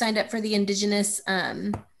week. If you signed up for the Indigenous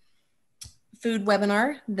food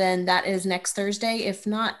webinar, then that is next Thursday. If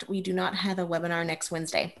not, we do not have a webinar next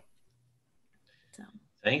Wednesday. So.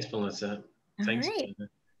 Thanks, Melissa. Thanks. Right.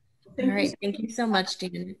 All right. Thank you so much,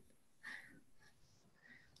 David.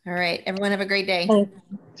 All right. Everyone have a great day.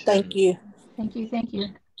 Thank you. Thank you. Thank you.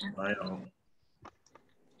 Bye all.